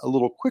finding out a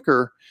little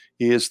quicker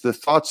is the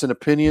thoughts and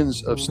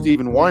opinions of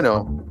Stephen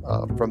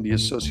Whyno from the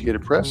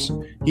Associated Press.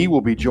 He will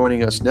be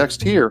joining us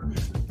next here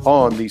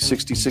on the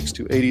 66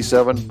 to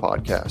 87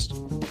 podcast.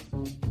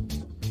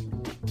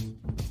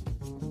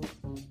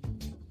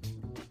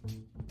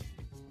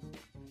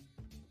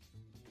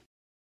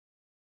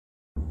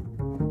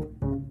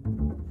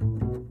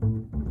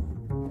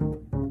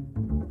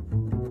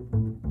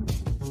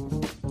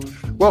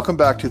 Welcome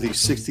back to the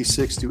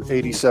 66 to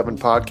 87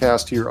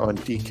 podcast here on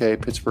DK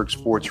Pittsburgh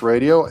Sports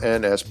Radio.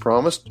 And as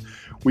promised,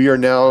 we are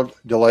now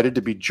delighted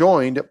to be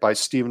joined by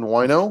Stephen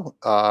Whyno,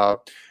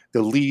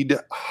 the lead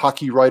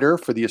hockey writer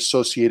for the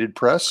Associated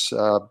Press,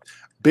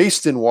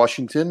 based in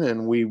Washington.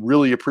 And we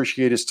really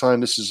appreciate his time.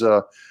 This is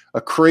a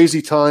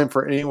crazy time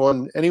for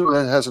anyone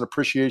that has an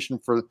appreciation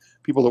for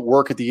people that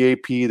work at the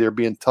AP. They're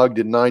being tugged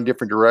in 9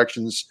 different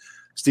directions.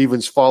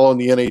 Stephen's following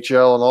the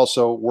NHL and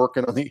also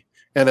working on the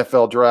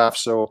NFL draft.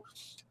 So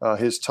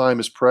his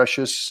time is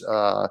precious.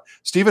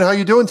 Stephen, how are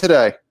you doing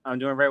today? I'm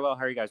doing very well.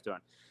 How are you guys doing?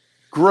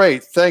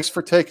 Great. Thanks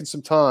for taking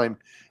some time.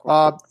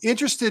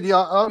 Interested,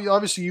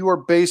 obviously you are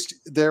based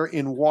there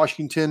in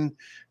Washington.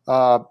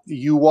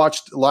 You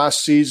watched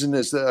last season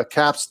as a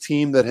Caps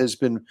team that has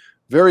been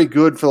very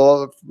good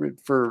for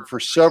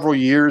several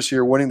years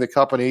here, winning the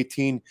Cup in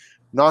 18,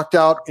 knocked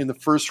out in the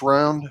first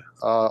round,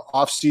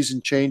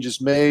 off-season changes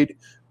made,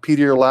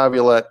 Peter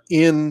Laviolette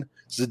in,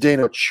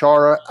 Zdeno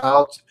Chara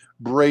out,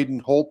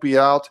 Braden Holtby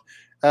out.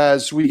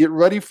 As we get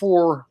ready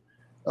for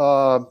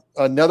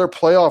another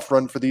playoff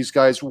run for these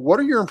guys, what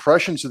are your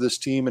impressions of this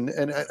team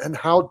and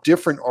how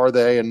different are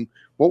they, and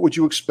what would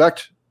you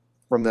expect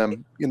from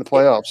them in the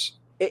playoffs?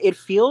 It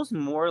feels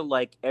more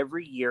like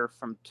every year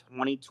from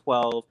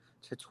 2012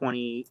 to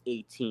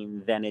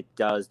 2018 than it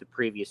does the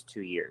previous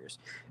 2 years,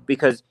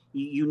 because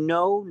you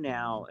know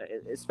now,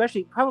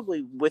 especially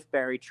probably with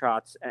Barry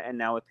Trotz and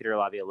now with Peter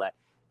Laviolette,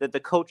 that the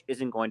coach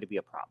isn't going to be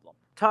a problem.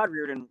 Todd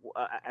Reirden,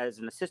 as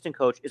an assistant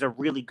coach, is a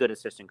really good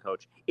assistant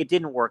coach. It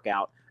didn't work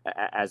out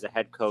as a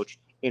head coach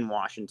in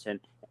Washington.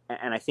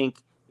 And I think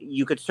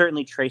you could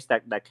certainly trace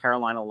that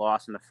Carolina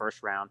loss in the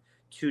first round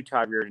to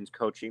Todd Reirden's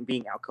coaching,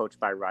 being outcoached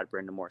by Rod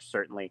Brind'Amour,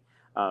 certainly.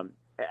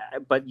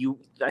 But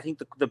I think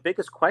the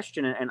biggest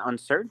question and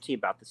uncertainty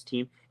about this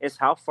team is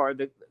how far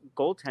the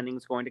goaltending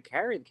is going to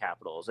carry the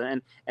Capitals.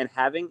 And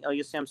having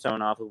Ilya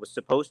Samsonov, who was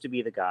supposed to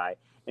be the guy,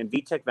 and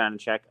Vitek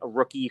Vanacek, a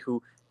rookie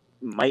who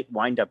might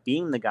wind up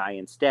being the guy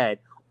instead,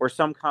 or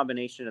some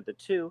combination of the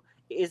two,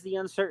 is the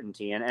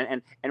uncertainty.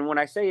 And when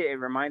I say it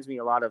reminds me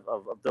a lot of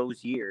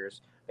those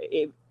years.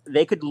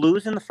 They could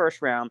lose in the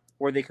first round,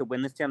 or they could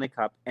win the Stanley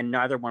Cup, and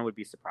neither one would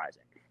be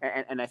surprising.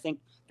 And I think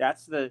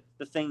that's the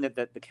thing that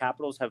the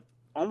Capitals have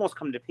almost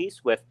come to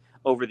peace with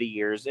over the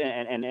years,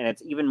 and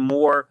it's even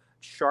more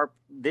sharp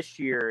this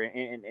year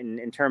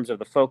in terms of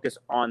the focus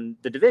on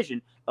the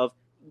division of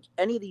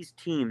any of these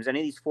teams. Any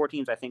of these 4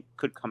 teams, I think,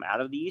 could come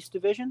out of the East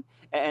Division,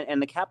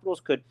 and the Capitals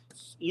could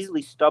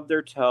easily stub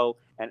their toe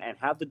and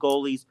have the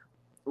goalies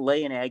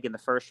lay an egg in the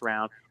first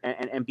round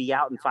and be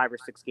out in 5 or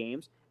 6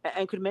 games,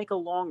 and could make a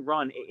long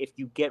run if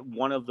you get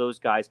one of those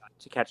guys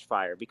to catch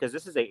fire, because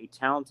this is a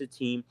talented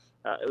team.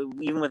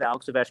 Even with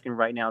Alex Ovechkin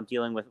right now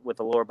dealing with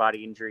a lower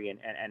body injury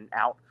and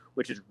out,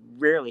 which is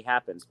rarely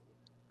happens,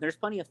 there's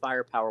plenty of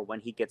firepower when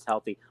he gets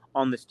healthy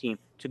on this team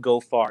to go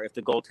far if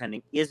the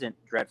goaltending isn't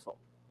dreadful.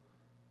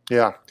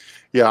 Yeah.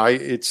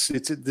 It's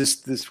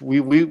this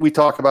we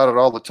talk about it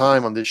all the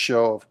time on this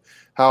show of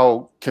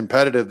how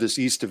competitive this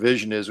East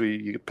Division is.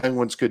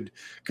 Penguins could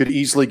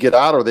easily get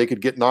out, or they could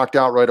get knocked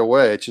out right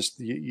away. It's just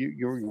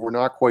we're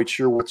not quite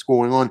sure what's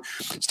going on.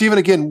 Stephen,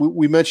 again,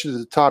 we mentioned at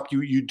the top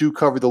you do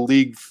cover the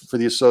league for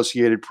the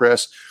Associated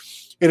Press,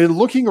 and in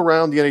looking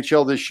around the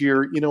NHL this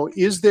year,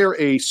 is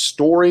there a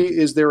story?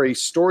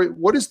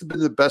 What has been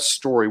the best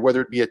story?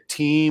 Whether it be a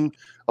team,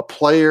 a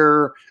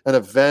player, an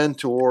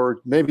event,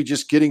 or maybe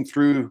just getting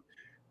through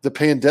the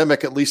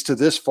pandemic, at least to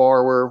this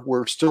far, where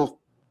we're still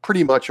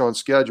pretty much on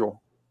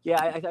schedule. Yeah,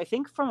 I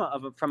think from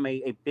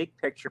a big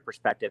picture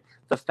perspective,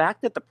 the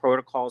fact that the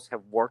protocols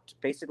have worked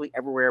basically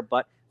everywhere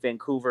but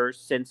Vancouver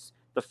since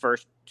the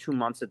first 2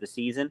 months of the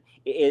season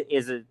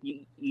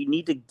you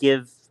need to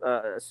give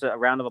a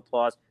round of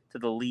applause to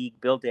the league,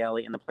 Bill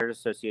Daly, and the Players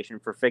Association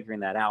for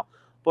figuring that out.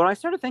 But when I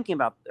started thinking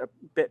about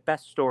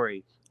best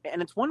story,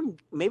 and it's one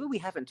maybe we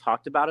haven't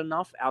talked about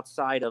enough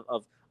outside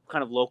of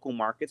kind of local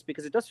markets,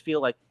 because it does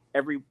feel like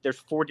there's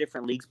 4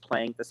 different leagues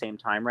playing at the same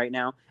time right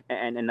now,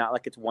 and not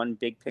like it's one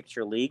big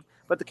picture league.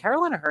 But the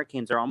Carolina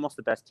Hurricanes are almost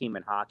the best team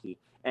in hockey,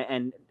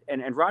 and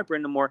Rod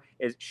Brind'Amour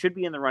should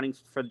be in the running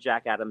for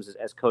Jack Adams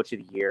as coach of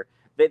the year.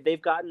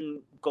 They've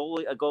gotten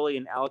a goalie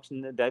in Alex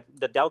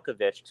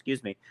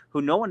Nedeljkovic,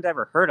 who no one's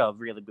ever heard of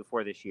really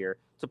before this year,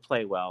 to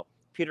play well.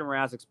 Peter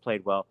Mrazek's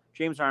played well.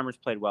 James Reimer's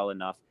played well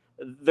enough.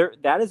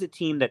 That is a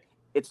team that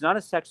it's not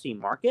a sexy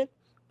market,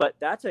 but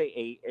that's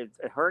a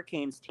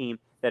Hurricanes team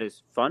that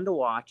is fun to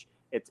watch.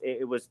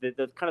 It was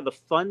the kind of the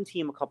fun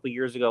team a couple of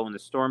years ago when the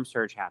storm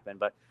surge happened,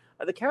 but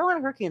the Carolina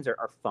Hurricanes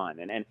are fun,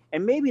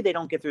 and maybe they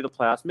don't get through the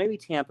playoffs. Maybe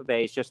Tampa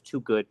Bay is just too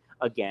good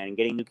again,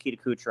 getting Nikita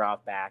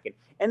Kucherov back,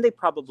 and they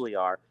probably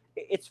are.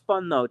 It's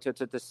fun though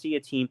to see a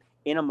team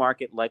in a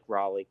market like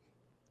Raleigh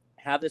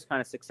have this kind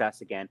of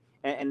success again,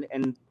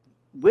 and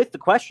with the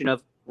question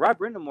of Rob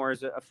Brindamore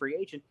is a free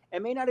agent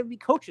and may not even be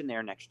coaching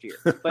there next year.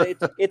 But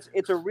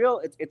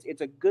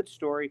it's a good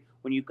story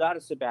when you've got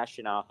a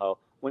Sebastian Aho,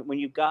 when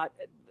you've got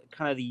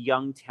kind of the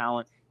young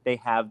talent they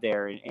have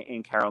there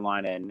in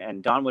Carolina,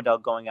 and Don Waddell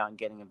going out and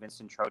getting a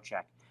Vincent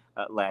Trocheck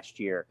last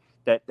year.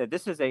 That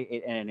this is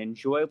an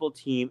enjoyable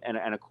team and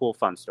a cool,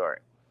 fun story.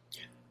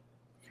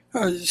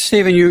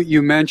 Stephen,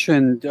 you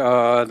mentioned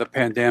the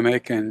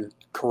pandemic and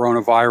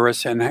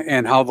coronavirus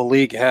and how the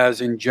league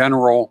has in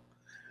general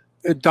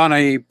done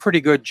a pretty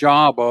good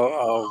job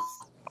of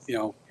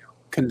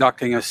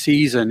conducting a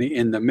season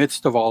in the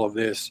midst of all of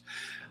this.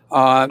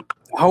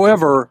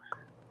 However,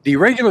 the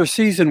regular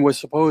season was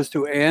supposed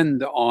to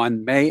end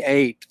on May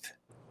 8th,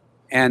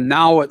 and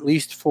now, at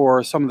least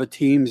for some of the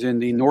teams in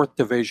the North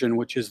Division,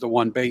 which is the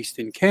one based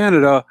in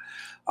Canada,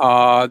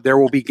 there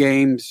will be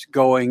games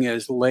going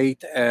as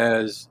late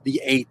as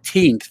the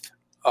 18th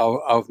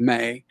of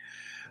May.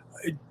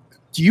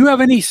 Do you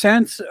have any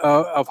sense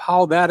of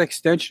how that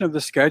extension of the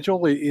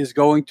schedule is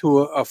going to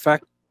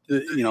affect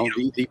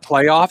the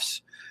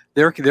playoffs?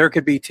 There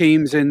could be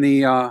teams in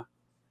the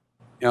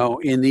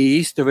in the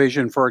East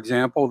Division, for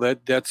example,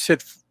 that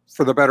sit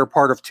for the better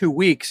part of 2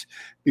 weeks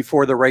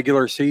before the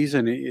regular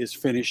season is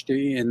finished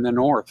in the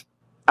North.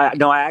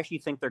 No, I actually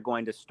think they're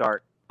going to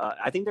start.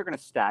 I think they're going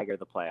to stagger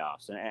the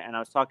playoffs. And I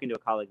was talking to a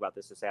colleague about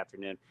this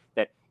afternoon,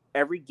 that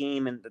every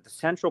game, and the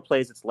Central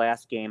plays its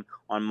last game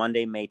on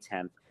Monday, May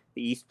 10th.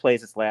 The East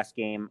plays its last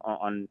game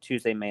on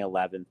Tuesday, May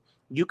 11th.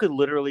 You could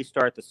literally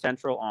start the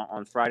Central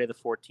on Friday the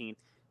 14th,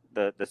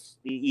 the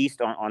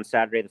East on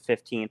Saturday the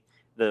 15th,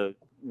 the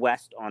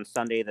West on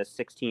Sunday the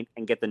 16th,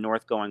 and get the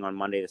North going on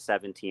Monday the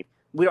 17th.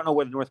 We don't know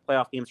where the North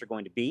playoff games are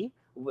going to be.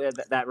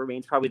 That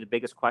remains probably the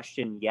biggest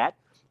question yet.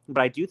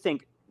 But I do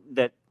think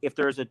that if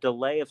there's a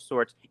delay of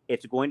sorts,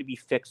 it's going to be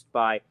fixed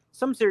by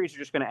some series are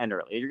just going to end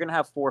early. You're going to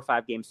have 4 or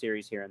 5 game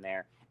series here and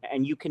there.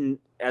 And you can,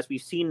 as we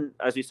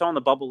saw in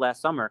the bubble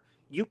last summer,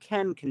 you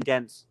can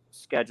condense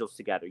schedules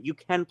together. You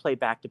can play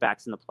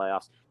back-to-backs in the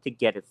playoffs to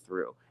get it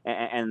through.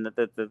 And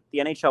the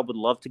NHL would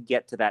love to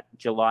get to that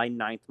July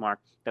 9th mark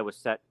that was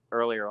set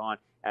earlier on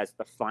as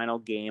the final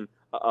game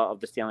of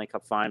the Stanley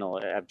Cup final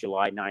of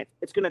July 9th.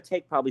 It's going to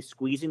take probably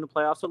squeezing the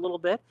playoffs a little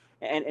bit,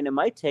 and it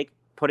might take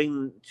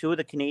putting 2 of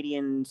the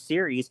Canadian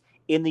series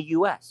in the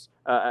U.S.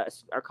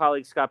 Our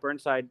colleague Scott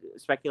Burnside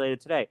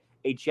speculated today,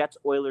 a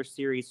Jets-Oilers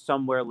series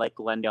somewhere like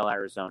Glendale,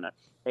 Arizona,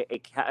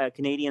 a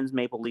Canadians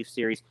Maple Leaf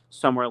series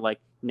somewhere like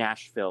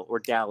Nashville or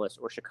Dallas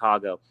or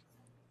Chicago,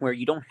 where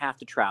you don't have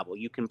to travel.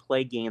 You can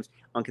play games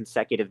on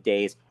consecutive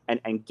days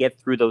and get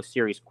through those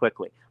series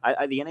quickly.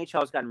 The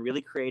NHL has gotten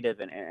really creative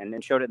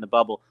and showed it in the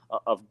bubble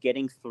of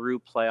getting through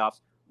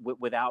playoffs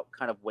without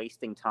kind of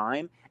wasting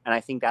time. And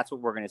I think that's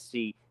what we're going to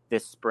see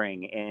this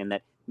spring, and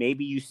that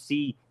maybe you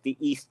see the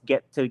East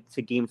get to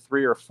game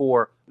 3 or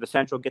 4, the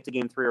Central get to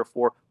game 3 or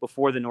 4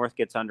 before the North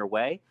gets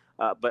underway.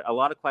 But a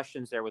lot of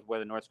questions there with where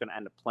the North's going to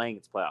end up playing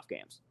its playoff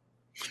games.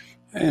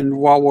 And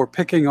while we're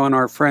picking on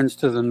our friends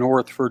to the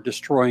north for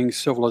destroying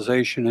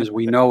civilization as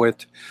we know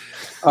it,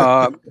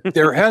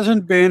 there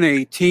hasn't been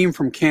a team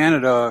from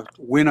Canada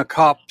win a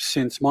cup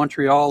since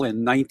Montreal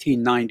in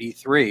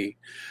 1993.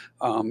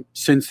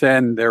 Since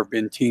then, there have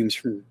been teams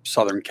from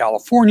Southern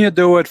California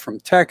do it, from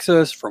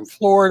Texas, from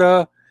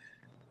Florida,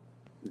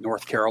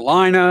 North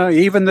Carolina,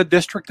 even the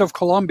District of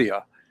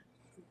Columbia.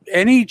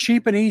 Any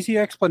cheap and easy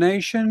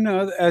explanation,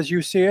 as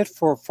you see it,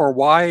 for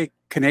why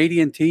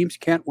Canadian teams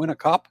can't win a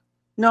cup?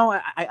 No,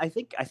 I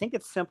think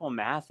it's simple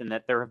math, and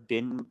that there have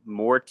been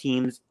more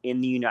teams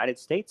in the United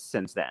States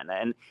since then,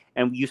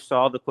 and you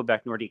saw the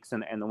Quebec Nordiques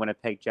and the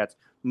Winnipeg Jets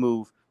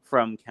move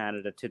from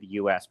Canada to the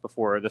U.S.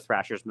 before the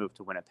Thrashers moved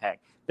to Winnipeg.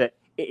 That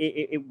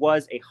it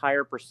was a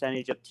higher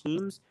percentage of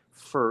teams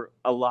for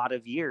a lot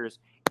of years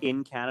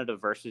in Canada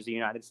versus the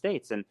United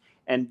States,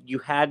 and you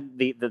had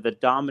the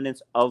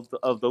dominance of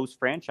those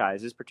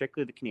franchises,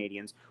 particularly the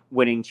Canadians,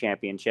 winning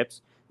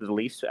championships. The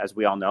Leafs, as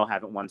we all know,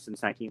 haven't won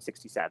since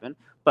 1967,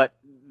 but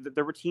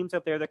there were teams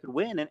out there that could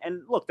win.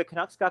 And look, the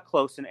Canucks got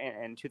close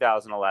in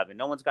 2011.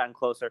 No one's gotten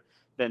closer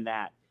than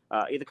that.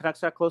 The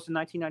Canucks got close in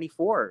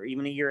 1994,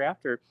 even a year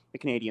after the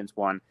Canadians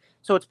won.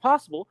 So it's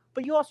possible,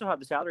 but you also have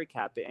the salary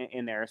cap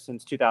in there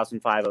since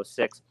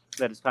 2005-06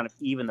 that has kind of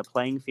even the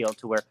playing field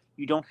to where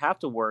you don't have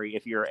to worry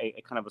if you're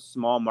a kind of a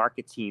small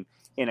market team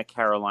in a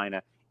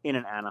Carolina, in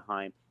an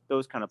Anaheim,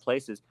 those kind of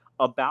places,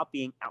 about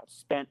being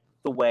outspent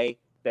the way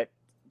that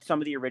some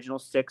of the original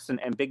six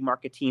and big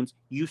market teams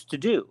used to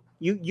do.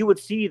 You would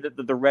see that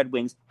the Red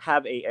Wings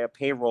have a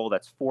payroll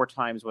that's 4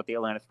 times what the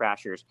Atlanta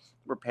Thrashers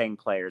were paying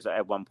players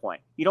at one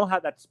point. You don't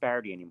have that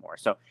disparity anymore.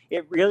 So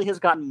it really has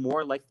gotten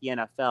more like the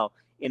NFL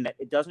in that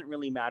it doesn't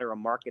really matter a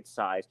market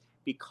size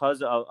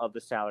because of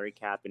the salary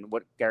cap and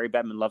what Gary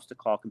Bettman loves to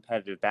call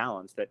competitive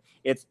balance, that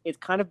it's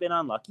kind of been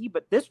unlucky.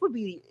 But this would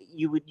be,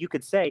 you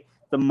could say,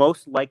 the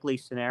most likely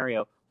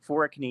scenario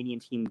for a Canadian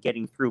team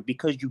getting through,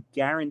 because you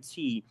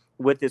guarantee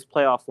with this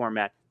playoff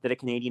format that a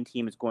Canadian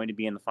team is going to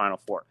be in the Final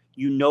Four.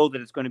 You know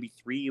that it's going to be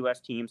 3 U.S.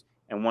 teams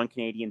and 1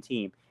 Canadian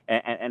team.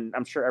 And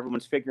I'm sure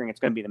everyone's figuring it's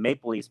going to be the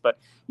Maple Leafs. But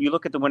you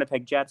look at the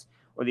Winnipeg Jets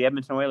or the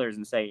Edmonton Oilers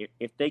and say,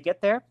 if they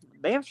get there,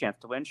 they have a chance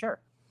to win, sure.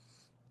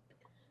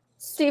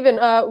 Stephen,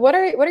 what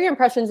are your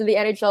impressions of the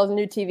NHL's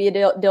new TV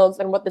deals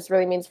and what this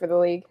really means for the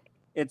league?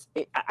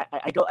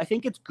 I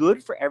think it's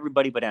good for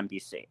everybody but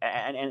NBC,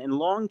 and in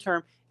long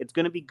term, it's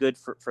going to be good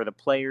for the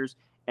players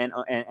and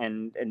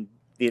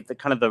the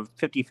kind of the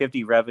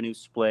 50-50 revenue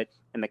split,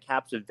 and the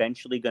cap's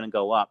eventually going to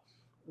go up.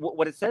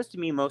 What it says to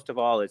me most of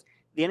all is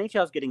the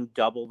NHL is getting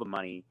double the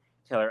money,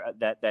 Taylor,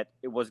 that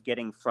it was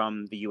getting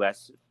from the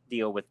U.S.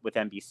 deal with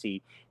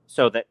NBC,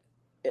 so that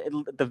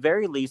at the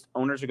very least,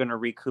 owners are going to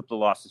recoup the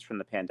losses from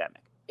the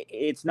pandemic.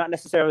 It's not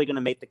necessarily going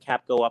to make the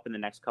cap go up in the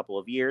next couple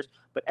of years,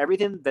 but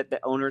everything that the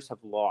owners have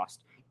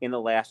lost in the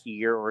last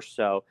year or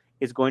so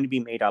is going to be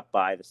made up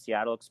by the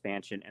Seattle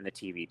expansion and the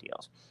TV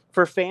deals.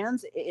 For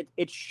fans,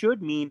 it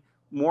should mean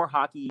more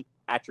hockey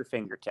at your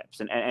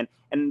fingertips.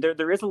 And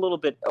there is a little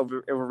bit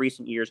over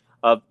recent years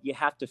of you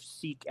have to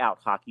seek out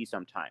hockey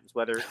sometimes,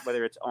 whether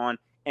it's on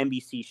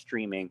NBC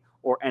streaming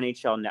or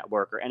NHL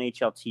Network or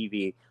NHL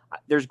TV.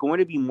 There's going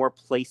to be more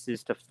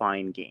places to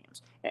find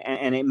games.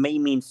 And it may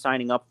mean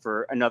signing up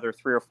for another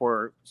 3 or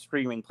 4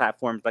 streaming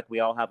platforms like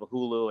we all have a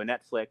Hulu, a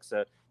Netflix,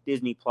 a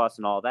Disney Plus,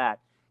 and all that,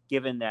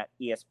 given that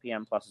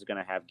ESPN Plus is going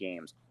to have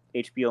games.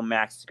 HBO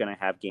Max is going to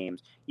have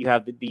games. You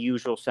have the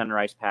usual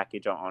Sunrise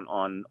package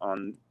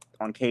on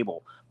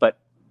cable. But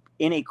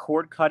in a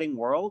cord-cutting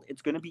world,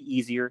 it's going to be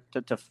easier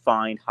to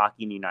find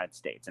hockey in the United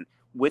States. And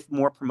with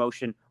more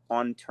promotion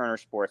on Turner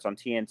Sports, on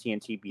TNT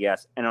and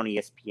TBS, and on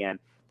ESPN,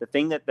 the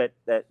thing that the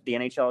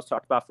NHL has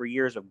talked about for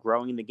years of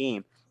growing the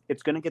game,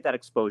 it's going to get that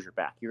exposure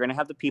back. You're going to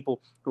have the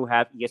people who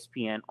have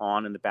ESPN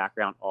on in the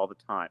background all the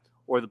time,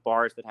 or the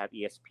bars that have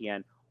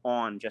ESPN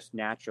on just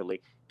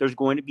naturally. There's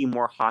going to be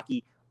more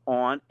hockey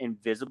on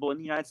and visible in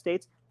the United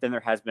States than there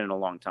has been in a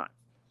long time.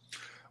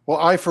 Well,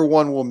 I, for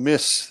one, will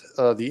miss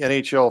the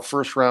NHL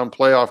first-round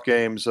playoff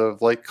games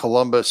of like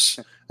Columbus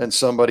and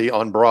somebody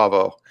on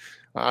Bravo.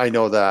 I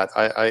know that.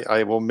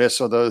 I will miss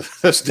those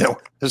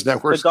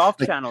networks. The Golf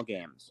Channel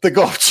games. The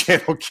Golf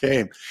Channel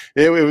game.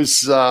 It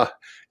was,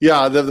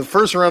 the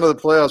first round of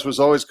the playoffs was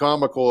always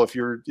comical if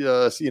you're,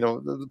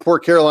 the poor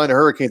Carolina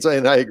Hurricanes.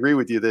 And I agree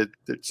with you that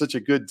they're such a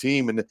good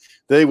team, and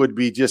they would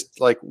be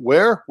just like,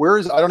 where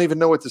is, I don't even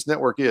know what this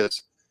network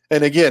is.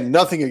 And again,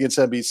 nothing against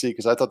NBC,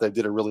 because I thought they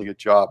did a really good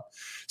job.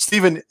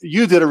 Stephen,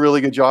 you did a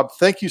really good job.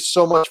 Thank you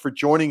so much for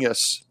joining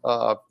us.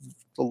 A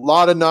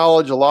lot of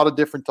knowledge, a lot of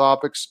different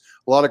topics,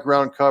 a lot of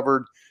ground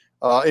covered.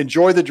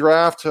 Enjoy the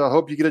draft. I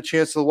hope you get a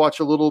chance to watch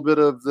a little bit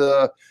of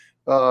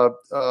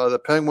the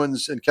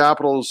Penguins and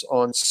Capitals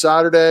on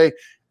Saturday.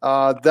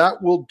 That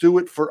will do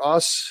it for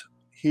us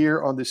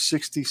here on the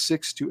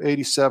 66 to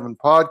 87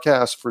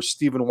 podcast. For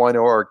Stephen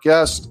Wino, our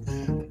guest,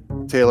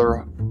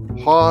 Taylor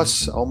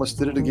Haas, almost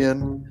did it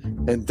again,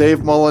 and Dave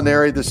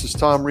Molinari, this is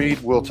Tom Reed.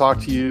 We'll talk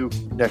to you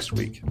next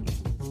week.